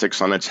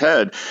politics on its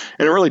head,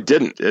 and it really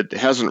didn't. It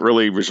hasn't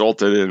really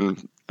resulted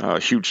in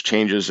huge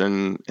changes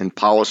in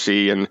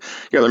policy, and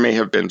there may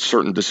have been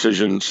certain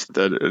decisions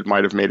that it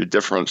might have made a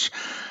difference.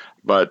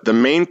 But the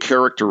main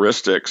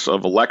characteristics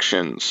of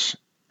elections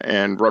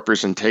and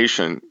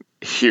representation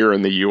here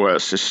in the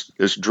U.S.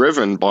 is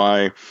driven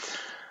by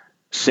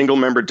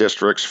single-member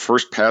districts,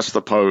 first past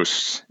the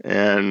post,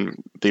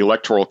 and the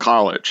Electoral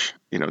College,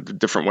 the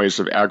different ways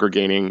of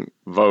aggregating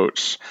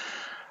votes,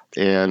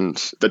 and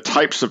the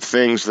types of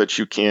things that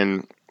you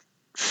can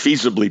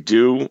feasibly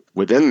do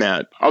within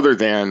that, other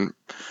than,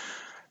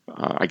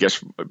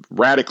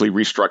 radically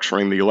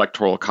restructuring the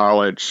Electoral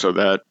College so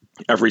that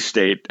every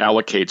state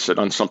allocates it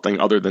on something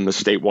other than the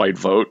statewide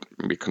vote.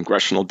 Maybe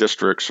congressional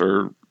districts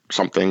or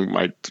something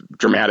might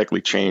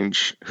dramatically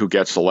change who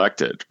gets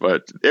elected.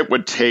 But it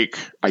would take,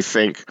 I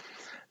think,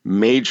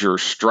 major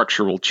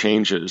structural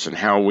changes in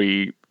how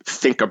we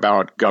think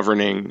about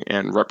governing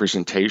and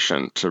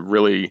representation to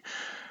really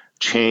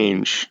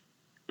change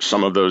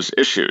some of those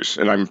issues.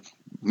 And I'm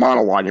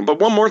monologuing, but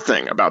one more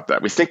thing about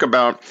that. We think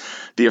about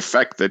the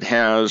effect that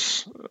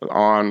has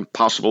on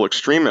possible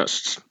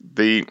extremists.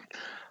 The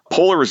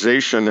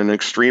polarization and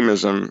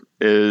extremism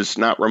is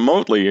not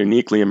remotely a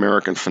uniquely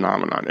American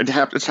phenomenon.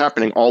 It's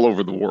happening all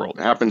over the world.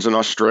 It happens in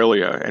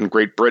Australia and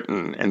Great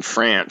Britain and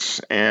France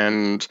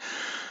and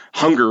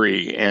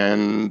Hungary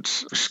and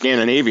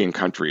Scandinavian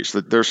countries.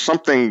 That there's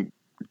something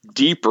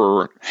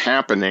deeper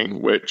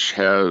happening which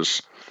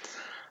has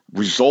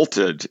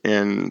resulted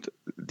in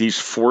these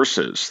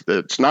forces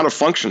that's not a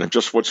function of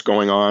just what's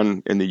going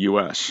on in the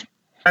U.S.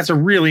 That's a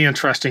really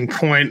interesting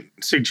point,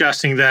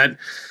 suggesting that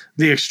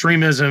the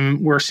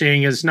extremism we're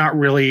seeing is not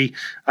really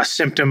a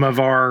symptom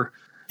of our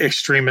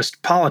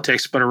extremist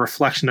politics, but a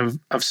reflection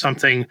of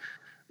something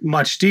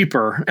much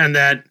deeper, and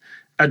that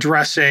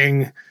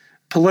addressing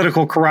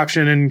political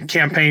corruption and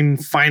campaign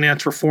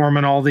finance reform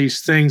and all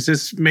these things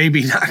is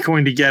maybe not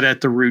going to get at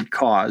the root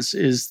cause.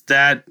 Is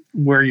that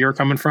where you're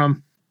coming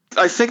from?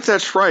 I think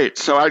that's right.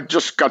 So I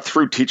just got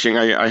through teaching.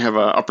 I have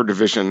an upper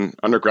division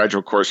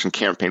undergraduate course in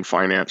campaign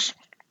finance.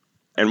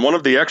 And one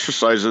of the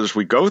exercises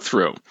we go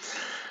through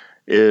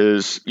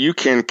is you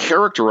can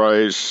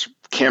characterize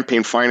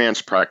campaign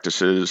finance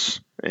practices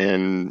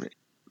in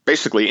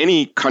basically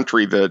any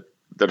country that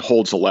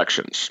holds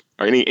elections,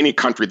 or any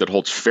country that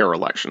holds fair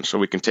elections. So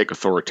we can take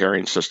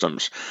authoritarian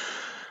systems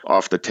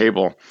off the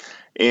table.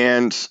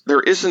 And there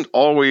isn't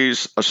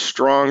always a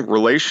strong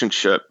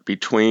relationship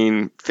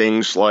between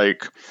things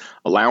like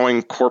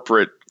allowing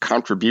corporate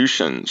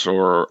contributions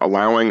or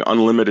allowing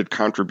unlimited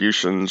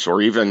contributions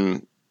or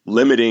even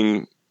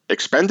limiting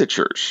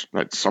expenditures.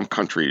 Right? Some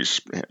countries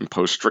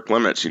impose strict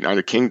limits,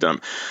 United Kingdom.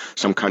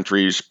 Some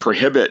countries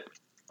prohibit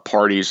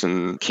parties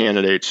and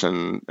candidates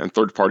and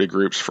third-party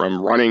groups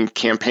from running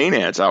campaign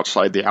ads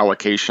outside the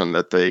allocation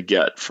that they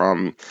get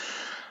from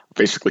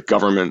basically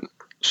government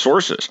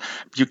sources.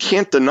 You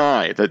can't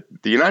deny that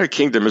the United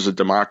Kingdom is a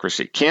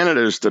democracy.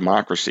 Canada is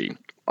democracy.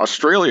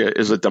 Australia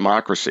is a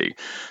democracy.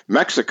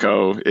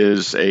 Mexico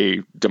is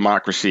a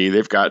democracy.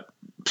 They've got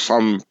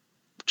some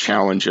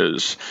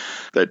challenges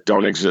that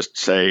don't exist,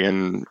 say,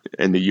 in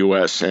the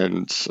U.S.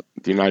 and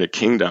the United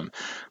Kingdom.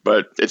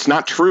 But it's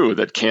not true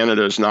that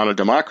Canada is not a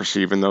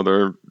democracy, even though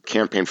their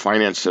campaign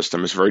finance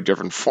system is very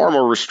different, far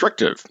more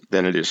restrictive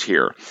than it is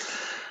here.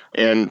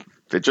 And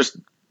it just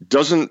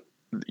doesn't,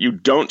 you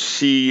don't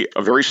see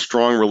a very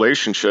strong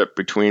relationship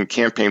between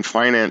campaign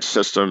finance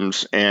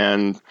systems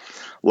and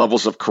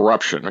levels of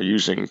corruption, or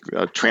using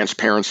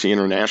Transparency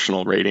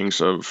International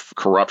ratings of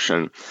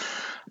corruption.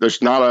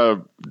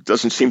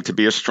 Doesn't seem to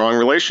be a strong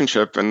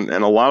relationship, and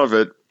a lot of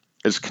it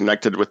is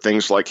connected with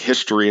things like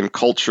history and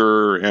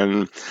culture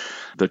and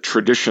the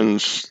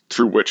traditions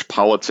through which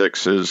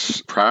politics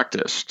is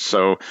practiced.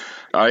 So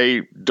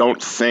I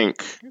don't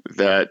think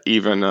that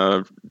even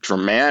a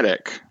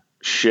dramatic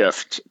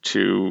shift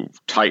to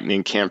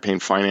tightening campaign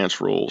finance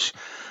rules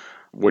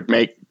would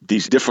make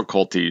these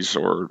difficulties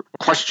or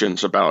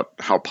questions about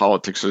how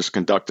politics is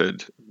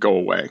conducted go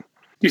away.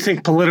 You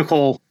think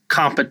political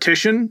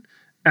competition,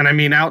 and I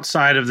mean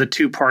outside of the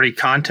two-party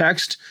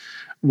context,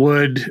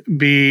 would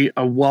be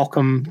a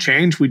welcome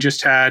change? We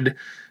just had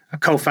a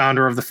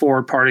co-founder of the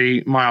Forward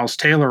Party, Miles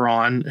Taylor,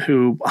 on,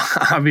 who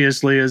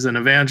obviously is an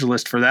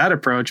evangelist for that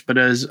approach, but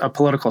as a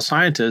political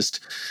scientist,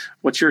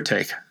 what's your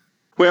take?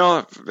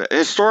 Well,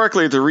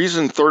 historically, the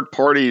reason third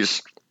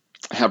parties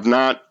have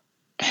not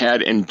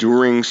had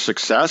enduring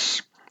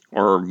success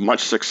or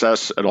much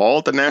success at all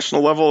at the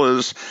national level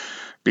is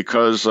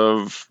because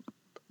of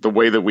the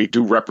way that we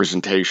do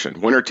representation,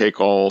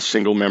 winner-take-all,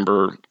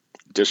 single-member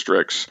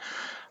districts.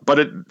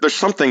 But there's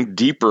something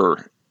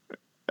deeper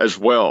as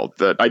well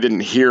that I didn't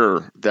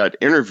hear that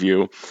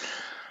interview.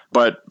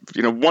 But,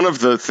 one of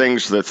the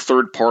things that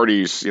third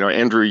parties,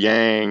 Andrew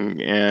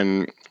Yang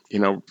and,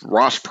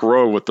 Ross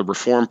Perot with the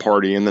Reform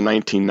Party in the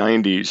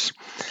 1990s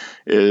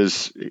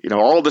is,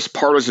 all this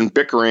partisan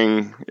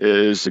bickering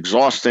is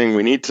exhausting.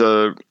 We need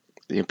to,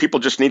 people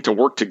just need to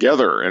work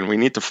together, and we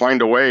need to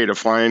find a way to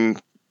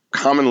find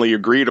commonly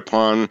agreed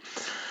upon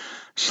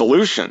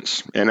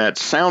solutions. And that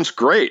sounds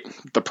great.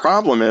 The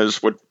problem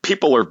is what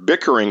people are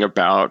bickering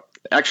about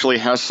actually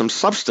has some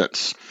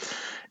substance.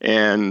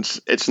 And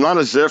it's not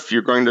as if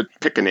you're going to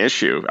pick an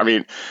issue. I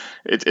mean,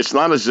 it's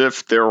not as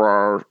if there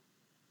are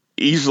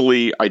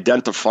easily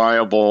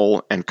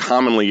identifiable and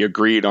commonly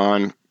agreed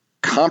on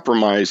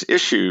compromise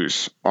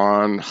issues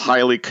on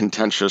highly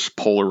contentious,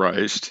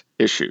 polarized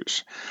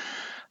issues.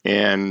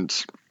 And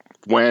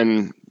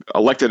when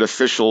elected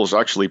officials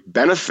actually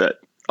benefit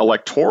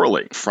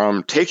electorally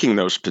from taking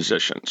those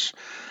positions,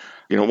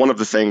 one of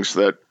the things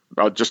that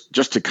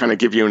just to kind of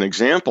give you an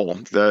example,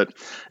 that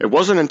it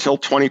wasn't until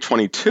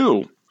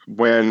 2022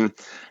 when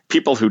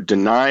people who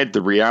denied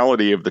the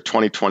reality of the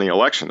 2020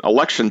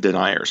 election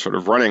deniers, sort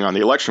of running on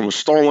the election was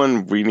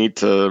stolen, we need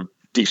to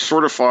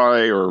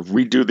decertify or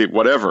redo the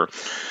whatever.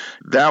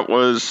 That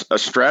was a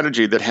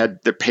strategy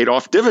that paid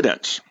off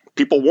dividends.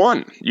 People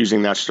won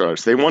using that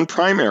strategy. They won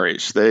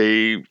primaries.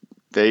 They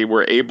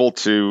were able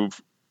to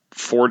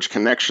forge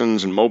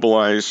connections and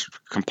mobilize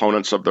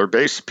components of their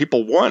base.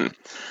 People won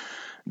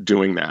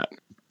doing that.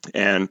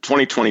 And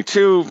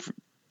 2022,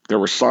 there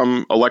were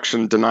some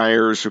election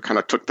deniers who kind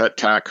of took that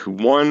tack who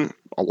won,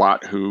 a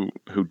lot who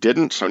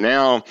didn't. So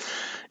now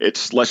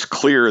it's less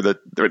clear that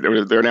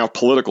there are now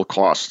political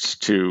costs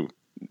to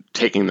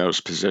taking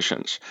those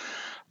positions.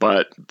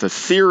 But the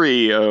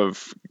theory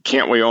of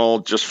can't we all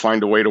just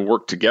find a way to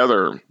work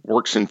together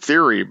works in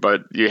theory,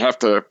 but you have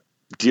to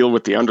deal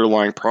with the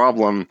underlying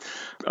problem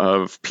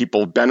of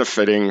people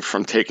benefiting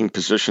from taking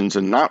positions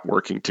and not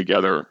working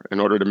together in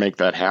order to make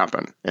that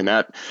happen. And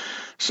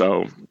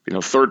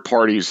third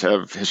parties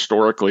have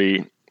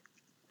historically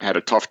had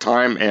a tough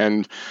time.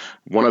 And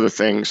one of the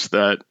things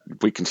that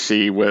we can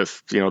see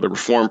with, the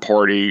Reform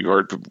Party,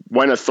 or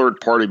when a third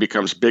party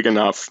becomes big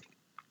enough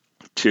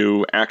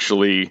to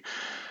actually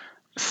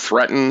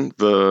threaten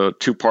the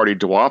two-party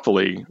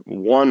duopoly,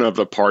 one of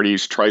the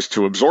parties tries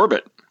to absorb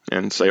it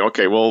and say,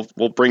 okay, we'll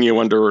bring you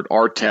under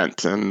our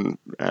tent.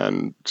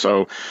 And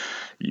so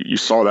you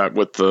saw that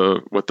with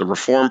the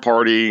Reform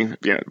Party in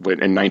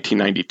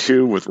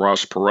 1992 with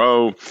Ross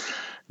Perot.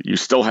 You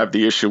still have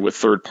the issue with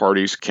third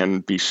parties can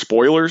be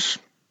spoilers.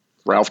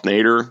 Ralph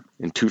Nader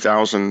in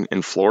 2000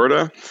 in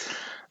Florida.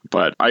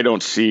 But I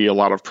don't see a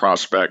lot of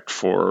prospect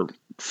for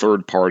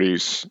third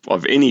parties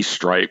of any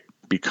stripe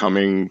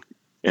becoming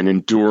an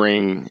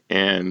enduring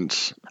and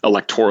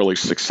electorally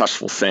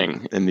successful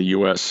thing in the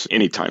U.S.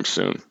 anytime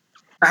soon.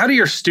 How do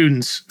your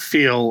students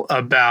feel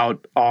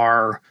about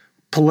our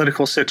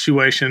political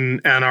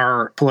situation and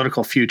our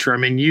political future? I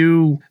mean,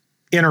 you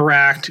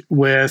interact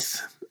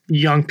with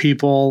young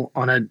people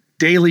on a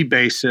daily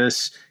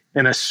basis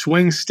in a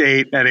swing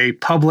state at a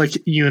public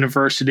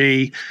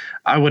university.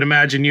 I would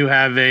imagine you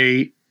have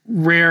a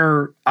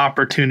rare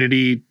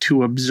opportunity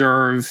to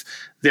observe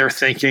their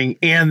thinking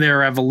and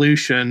their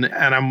evolution.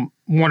 And I'm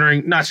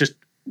wondering not just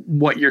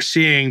what you're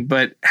seeing,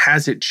 but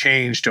has it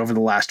changed over the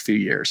last few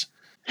years?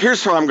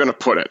 Here's how I'm going to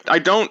put it. I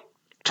don't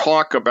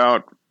talk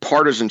about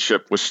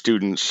partisanship with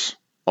students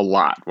a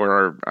lot,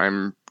 where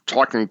I'm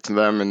talking to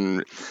them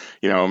and,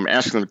 I'm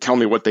asking them to tell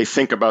me what they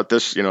think about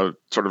this,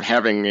 sort of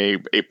having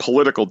a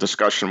political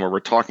discussion where we're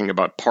talking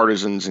about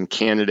partisans and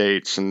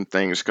candidates and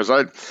things, because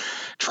I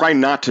try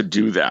not to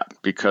do that,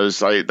 because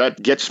that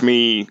gets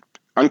me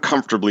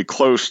uncomfortably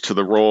close to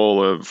the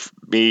role of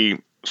me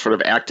sort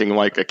of acting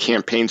like a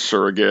campaign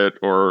surrogate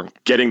or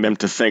getting them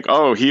to think,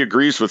 oh, he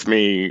agrees with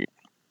me.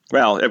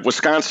 Well, at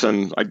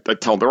Wisconsin, I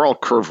tell them they're all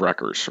curve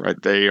wreckers, right?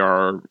 They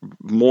are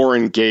more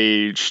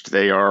engaged.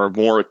 They are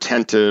more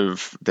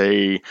attentive.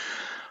 They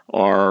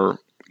are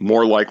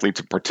more likely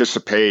to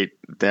participate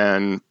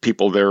than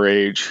people their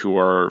age who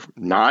are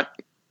not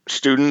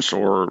students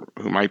or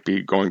who might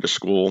be going to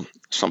school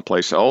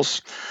someplace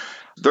else.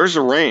 There's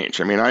a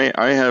range. I mean,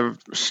 I have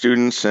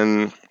students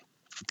in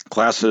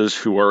classes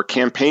who are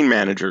campaign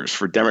managers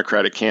for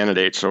Democratic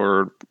candidates,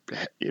 or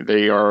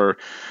they are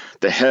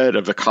the head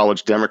of the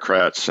college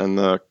Democrats and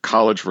the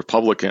college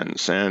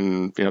Republicans.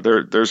 And,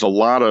 there's a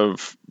lot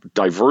of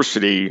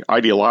diversity,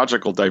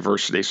 ideological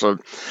diversity. So,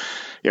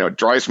 it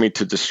drives me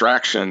to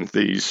distraction,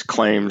 these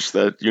claims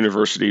that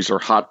universities are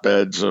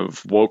hotbeds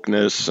of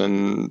wokeness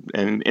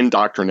and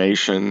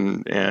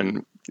indoctrination.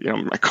 And,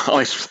 my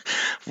colleagues,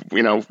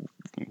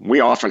 we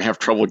often have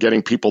trouble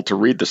getting people to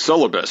read the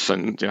syllabus.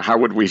 And how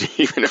would we,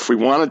 even if we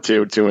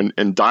wanted to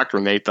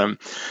indoctrinate them?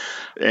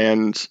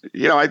 And,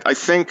 I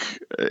think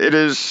it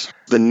is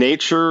the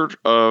nature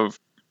of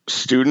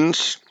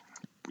students,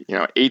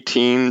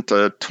 18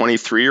 to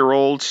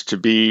 23-year-olds to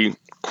be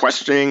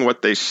questioning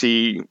what they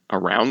see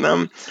around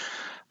them.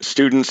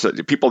 Students,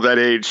 people that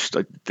age,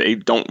 they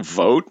don't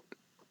vote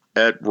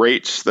at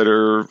rates that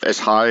are as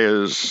high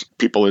as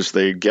people as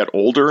they get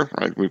older.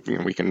 Right?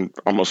 We can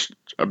almost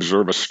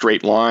observe a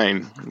straight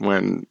line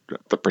when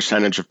the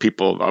percentage of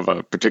people of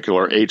a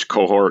particular age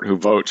cohort who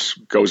votes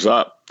goes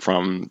up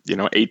from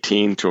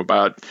 18 to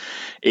about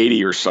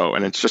 80 or so,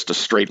 and it's just a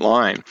straight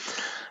line.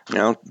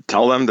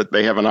 Tell them that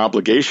they have an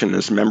obligation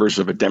as members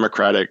of a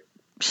democratic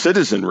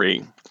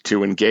citizenry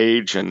to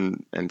engage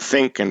and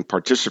think and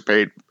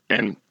participate.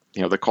 And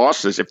the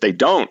cost is if they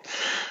don't,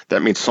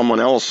 that means someone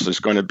else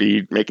is going to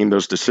be making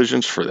those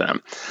decisions for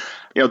them.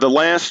 The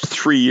last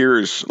 3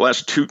 years,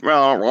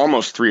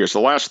 almost 3 years,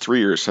 the last 3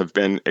 years have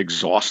been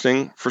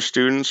exhausting for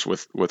students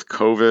with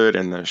COVID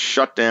and the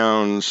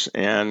shutdowns.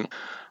 And,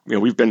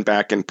 we've been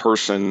back in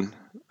person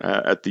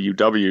at the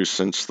UW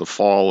since the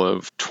fall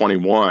of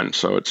 21.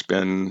 So it's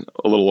been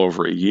a little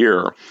over a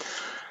year.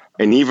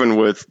 And even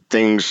with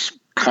things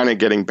kind of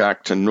getting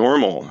back to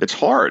normal, it's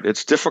hard.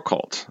 It's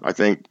difficult. I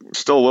think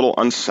still a little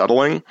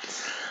unsettling.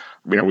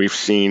 We've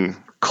seen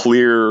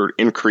clear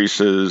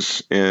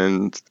increases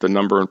in the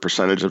number and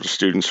percentage of the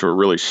students who are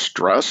really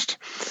stressed.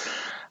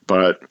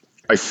 But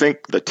I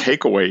think the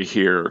takeaway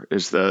here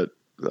is that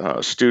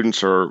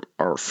students are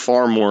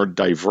far more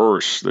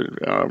diverse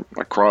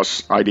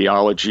across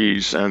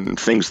ideologies and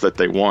things that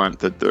they want,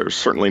 that they're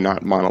certainly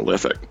not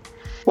monolithic.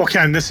 Well,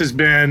 Ken, this has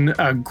been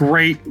a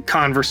great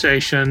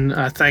conversation.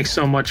 Thanks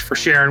so much for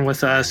sharing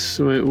with us.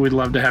 We'd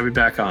love to have you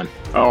back on.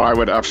 Oh, I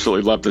would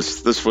absolutely love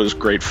this. This was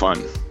great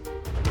fun.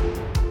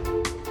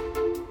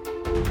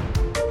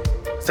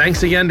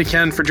 Thanks again to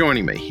Ken for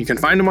joining me. You can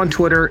find him on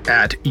Twitter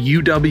at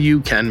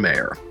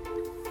UWKenMayer.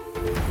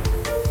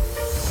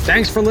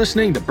 Thanks for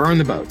listening to Burn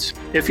the Boats.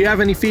 If you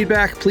have any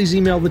feedback, please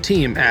email the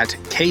team at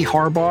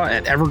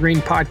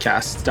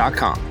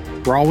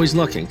kharbaugh@evergreenpodcasts.com. We're always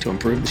looking to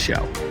improve the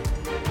show.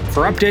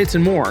 For updates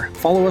and more,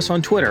 follow us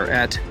on Twitter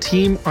at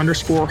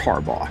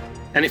 @team_Harbaugh.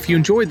 And if you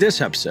enjoyed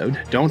this episode,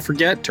 don't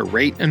forget to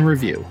rate and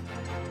review.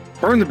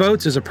 Burn the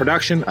Boats is a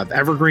production of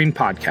Evergreen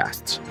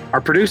Podcasts.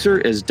 Our producer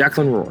is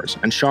Declan Roars,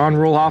 and Sean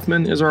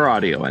Ruhl-Hoffman is our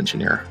audio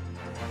engineer.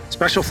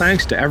 Special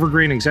thanks to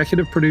Evergreen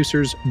executive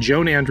producers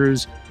Joan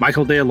Andrews,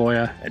 Michael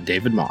DeAloia, and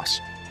David Moss.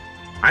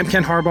 I'm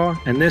Ken Harbaugh,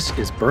 and this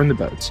is Burn the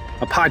Boats,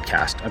 a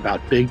podcast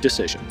about big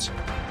decisions.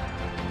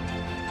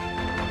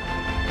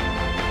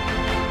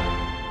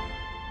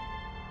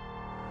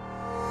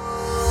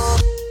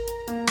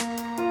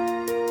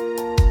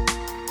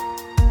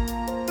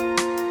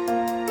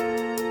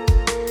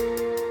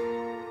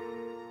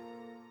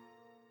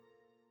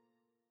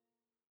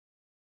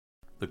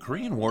 The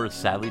Korean War has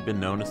sadly been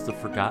known as the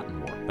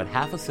Forgotten War, but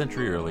half a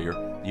century earlier,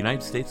 the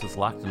United States was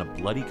locked in a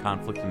bloody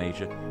conflict in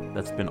Asia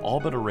that's been all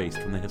but erased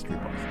from the history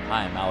books.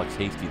 Hi, I'm Alex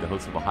Hasty, the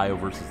host of Ohio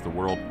vs. the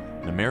World,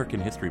 an American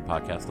history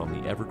podcast on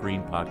the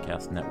Evergreen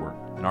Podcast Network.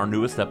 In our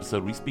newest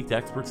episode, we speak to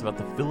experts about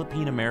the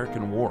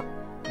Philippine-American War,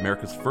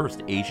 America's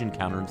first Asian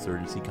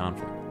counterinsurgency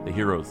conflict. The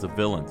heroes, the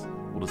villains.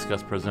 We'll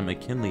discuss President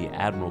McKinley,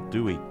 Admiral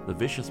Dewey, the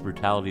vicious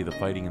brutality of the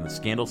fighting, and the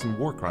scandals and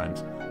war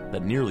crimes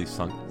that nearly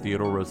sunk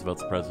Theodore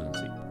Roosevelt's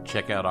presidency.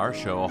 Check out our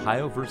show,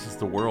 Ohio vs.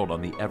 the World,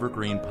 on the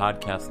Evergreen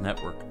Podcast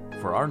Network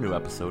for our new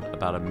episode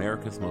about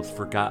America's most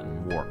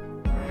forgotten war.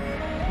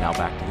 Now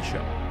back to the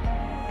show.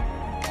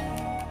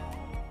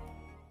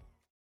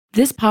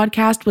 This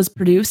podcast was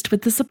produced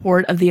with the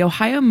support of the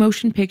Ohio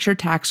Motion Picture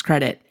Tax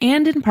Credit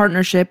and in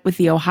partnership with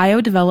the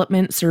Ohio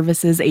Development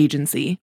Services Agency.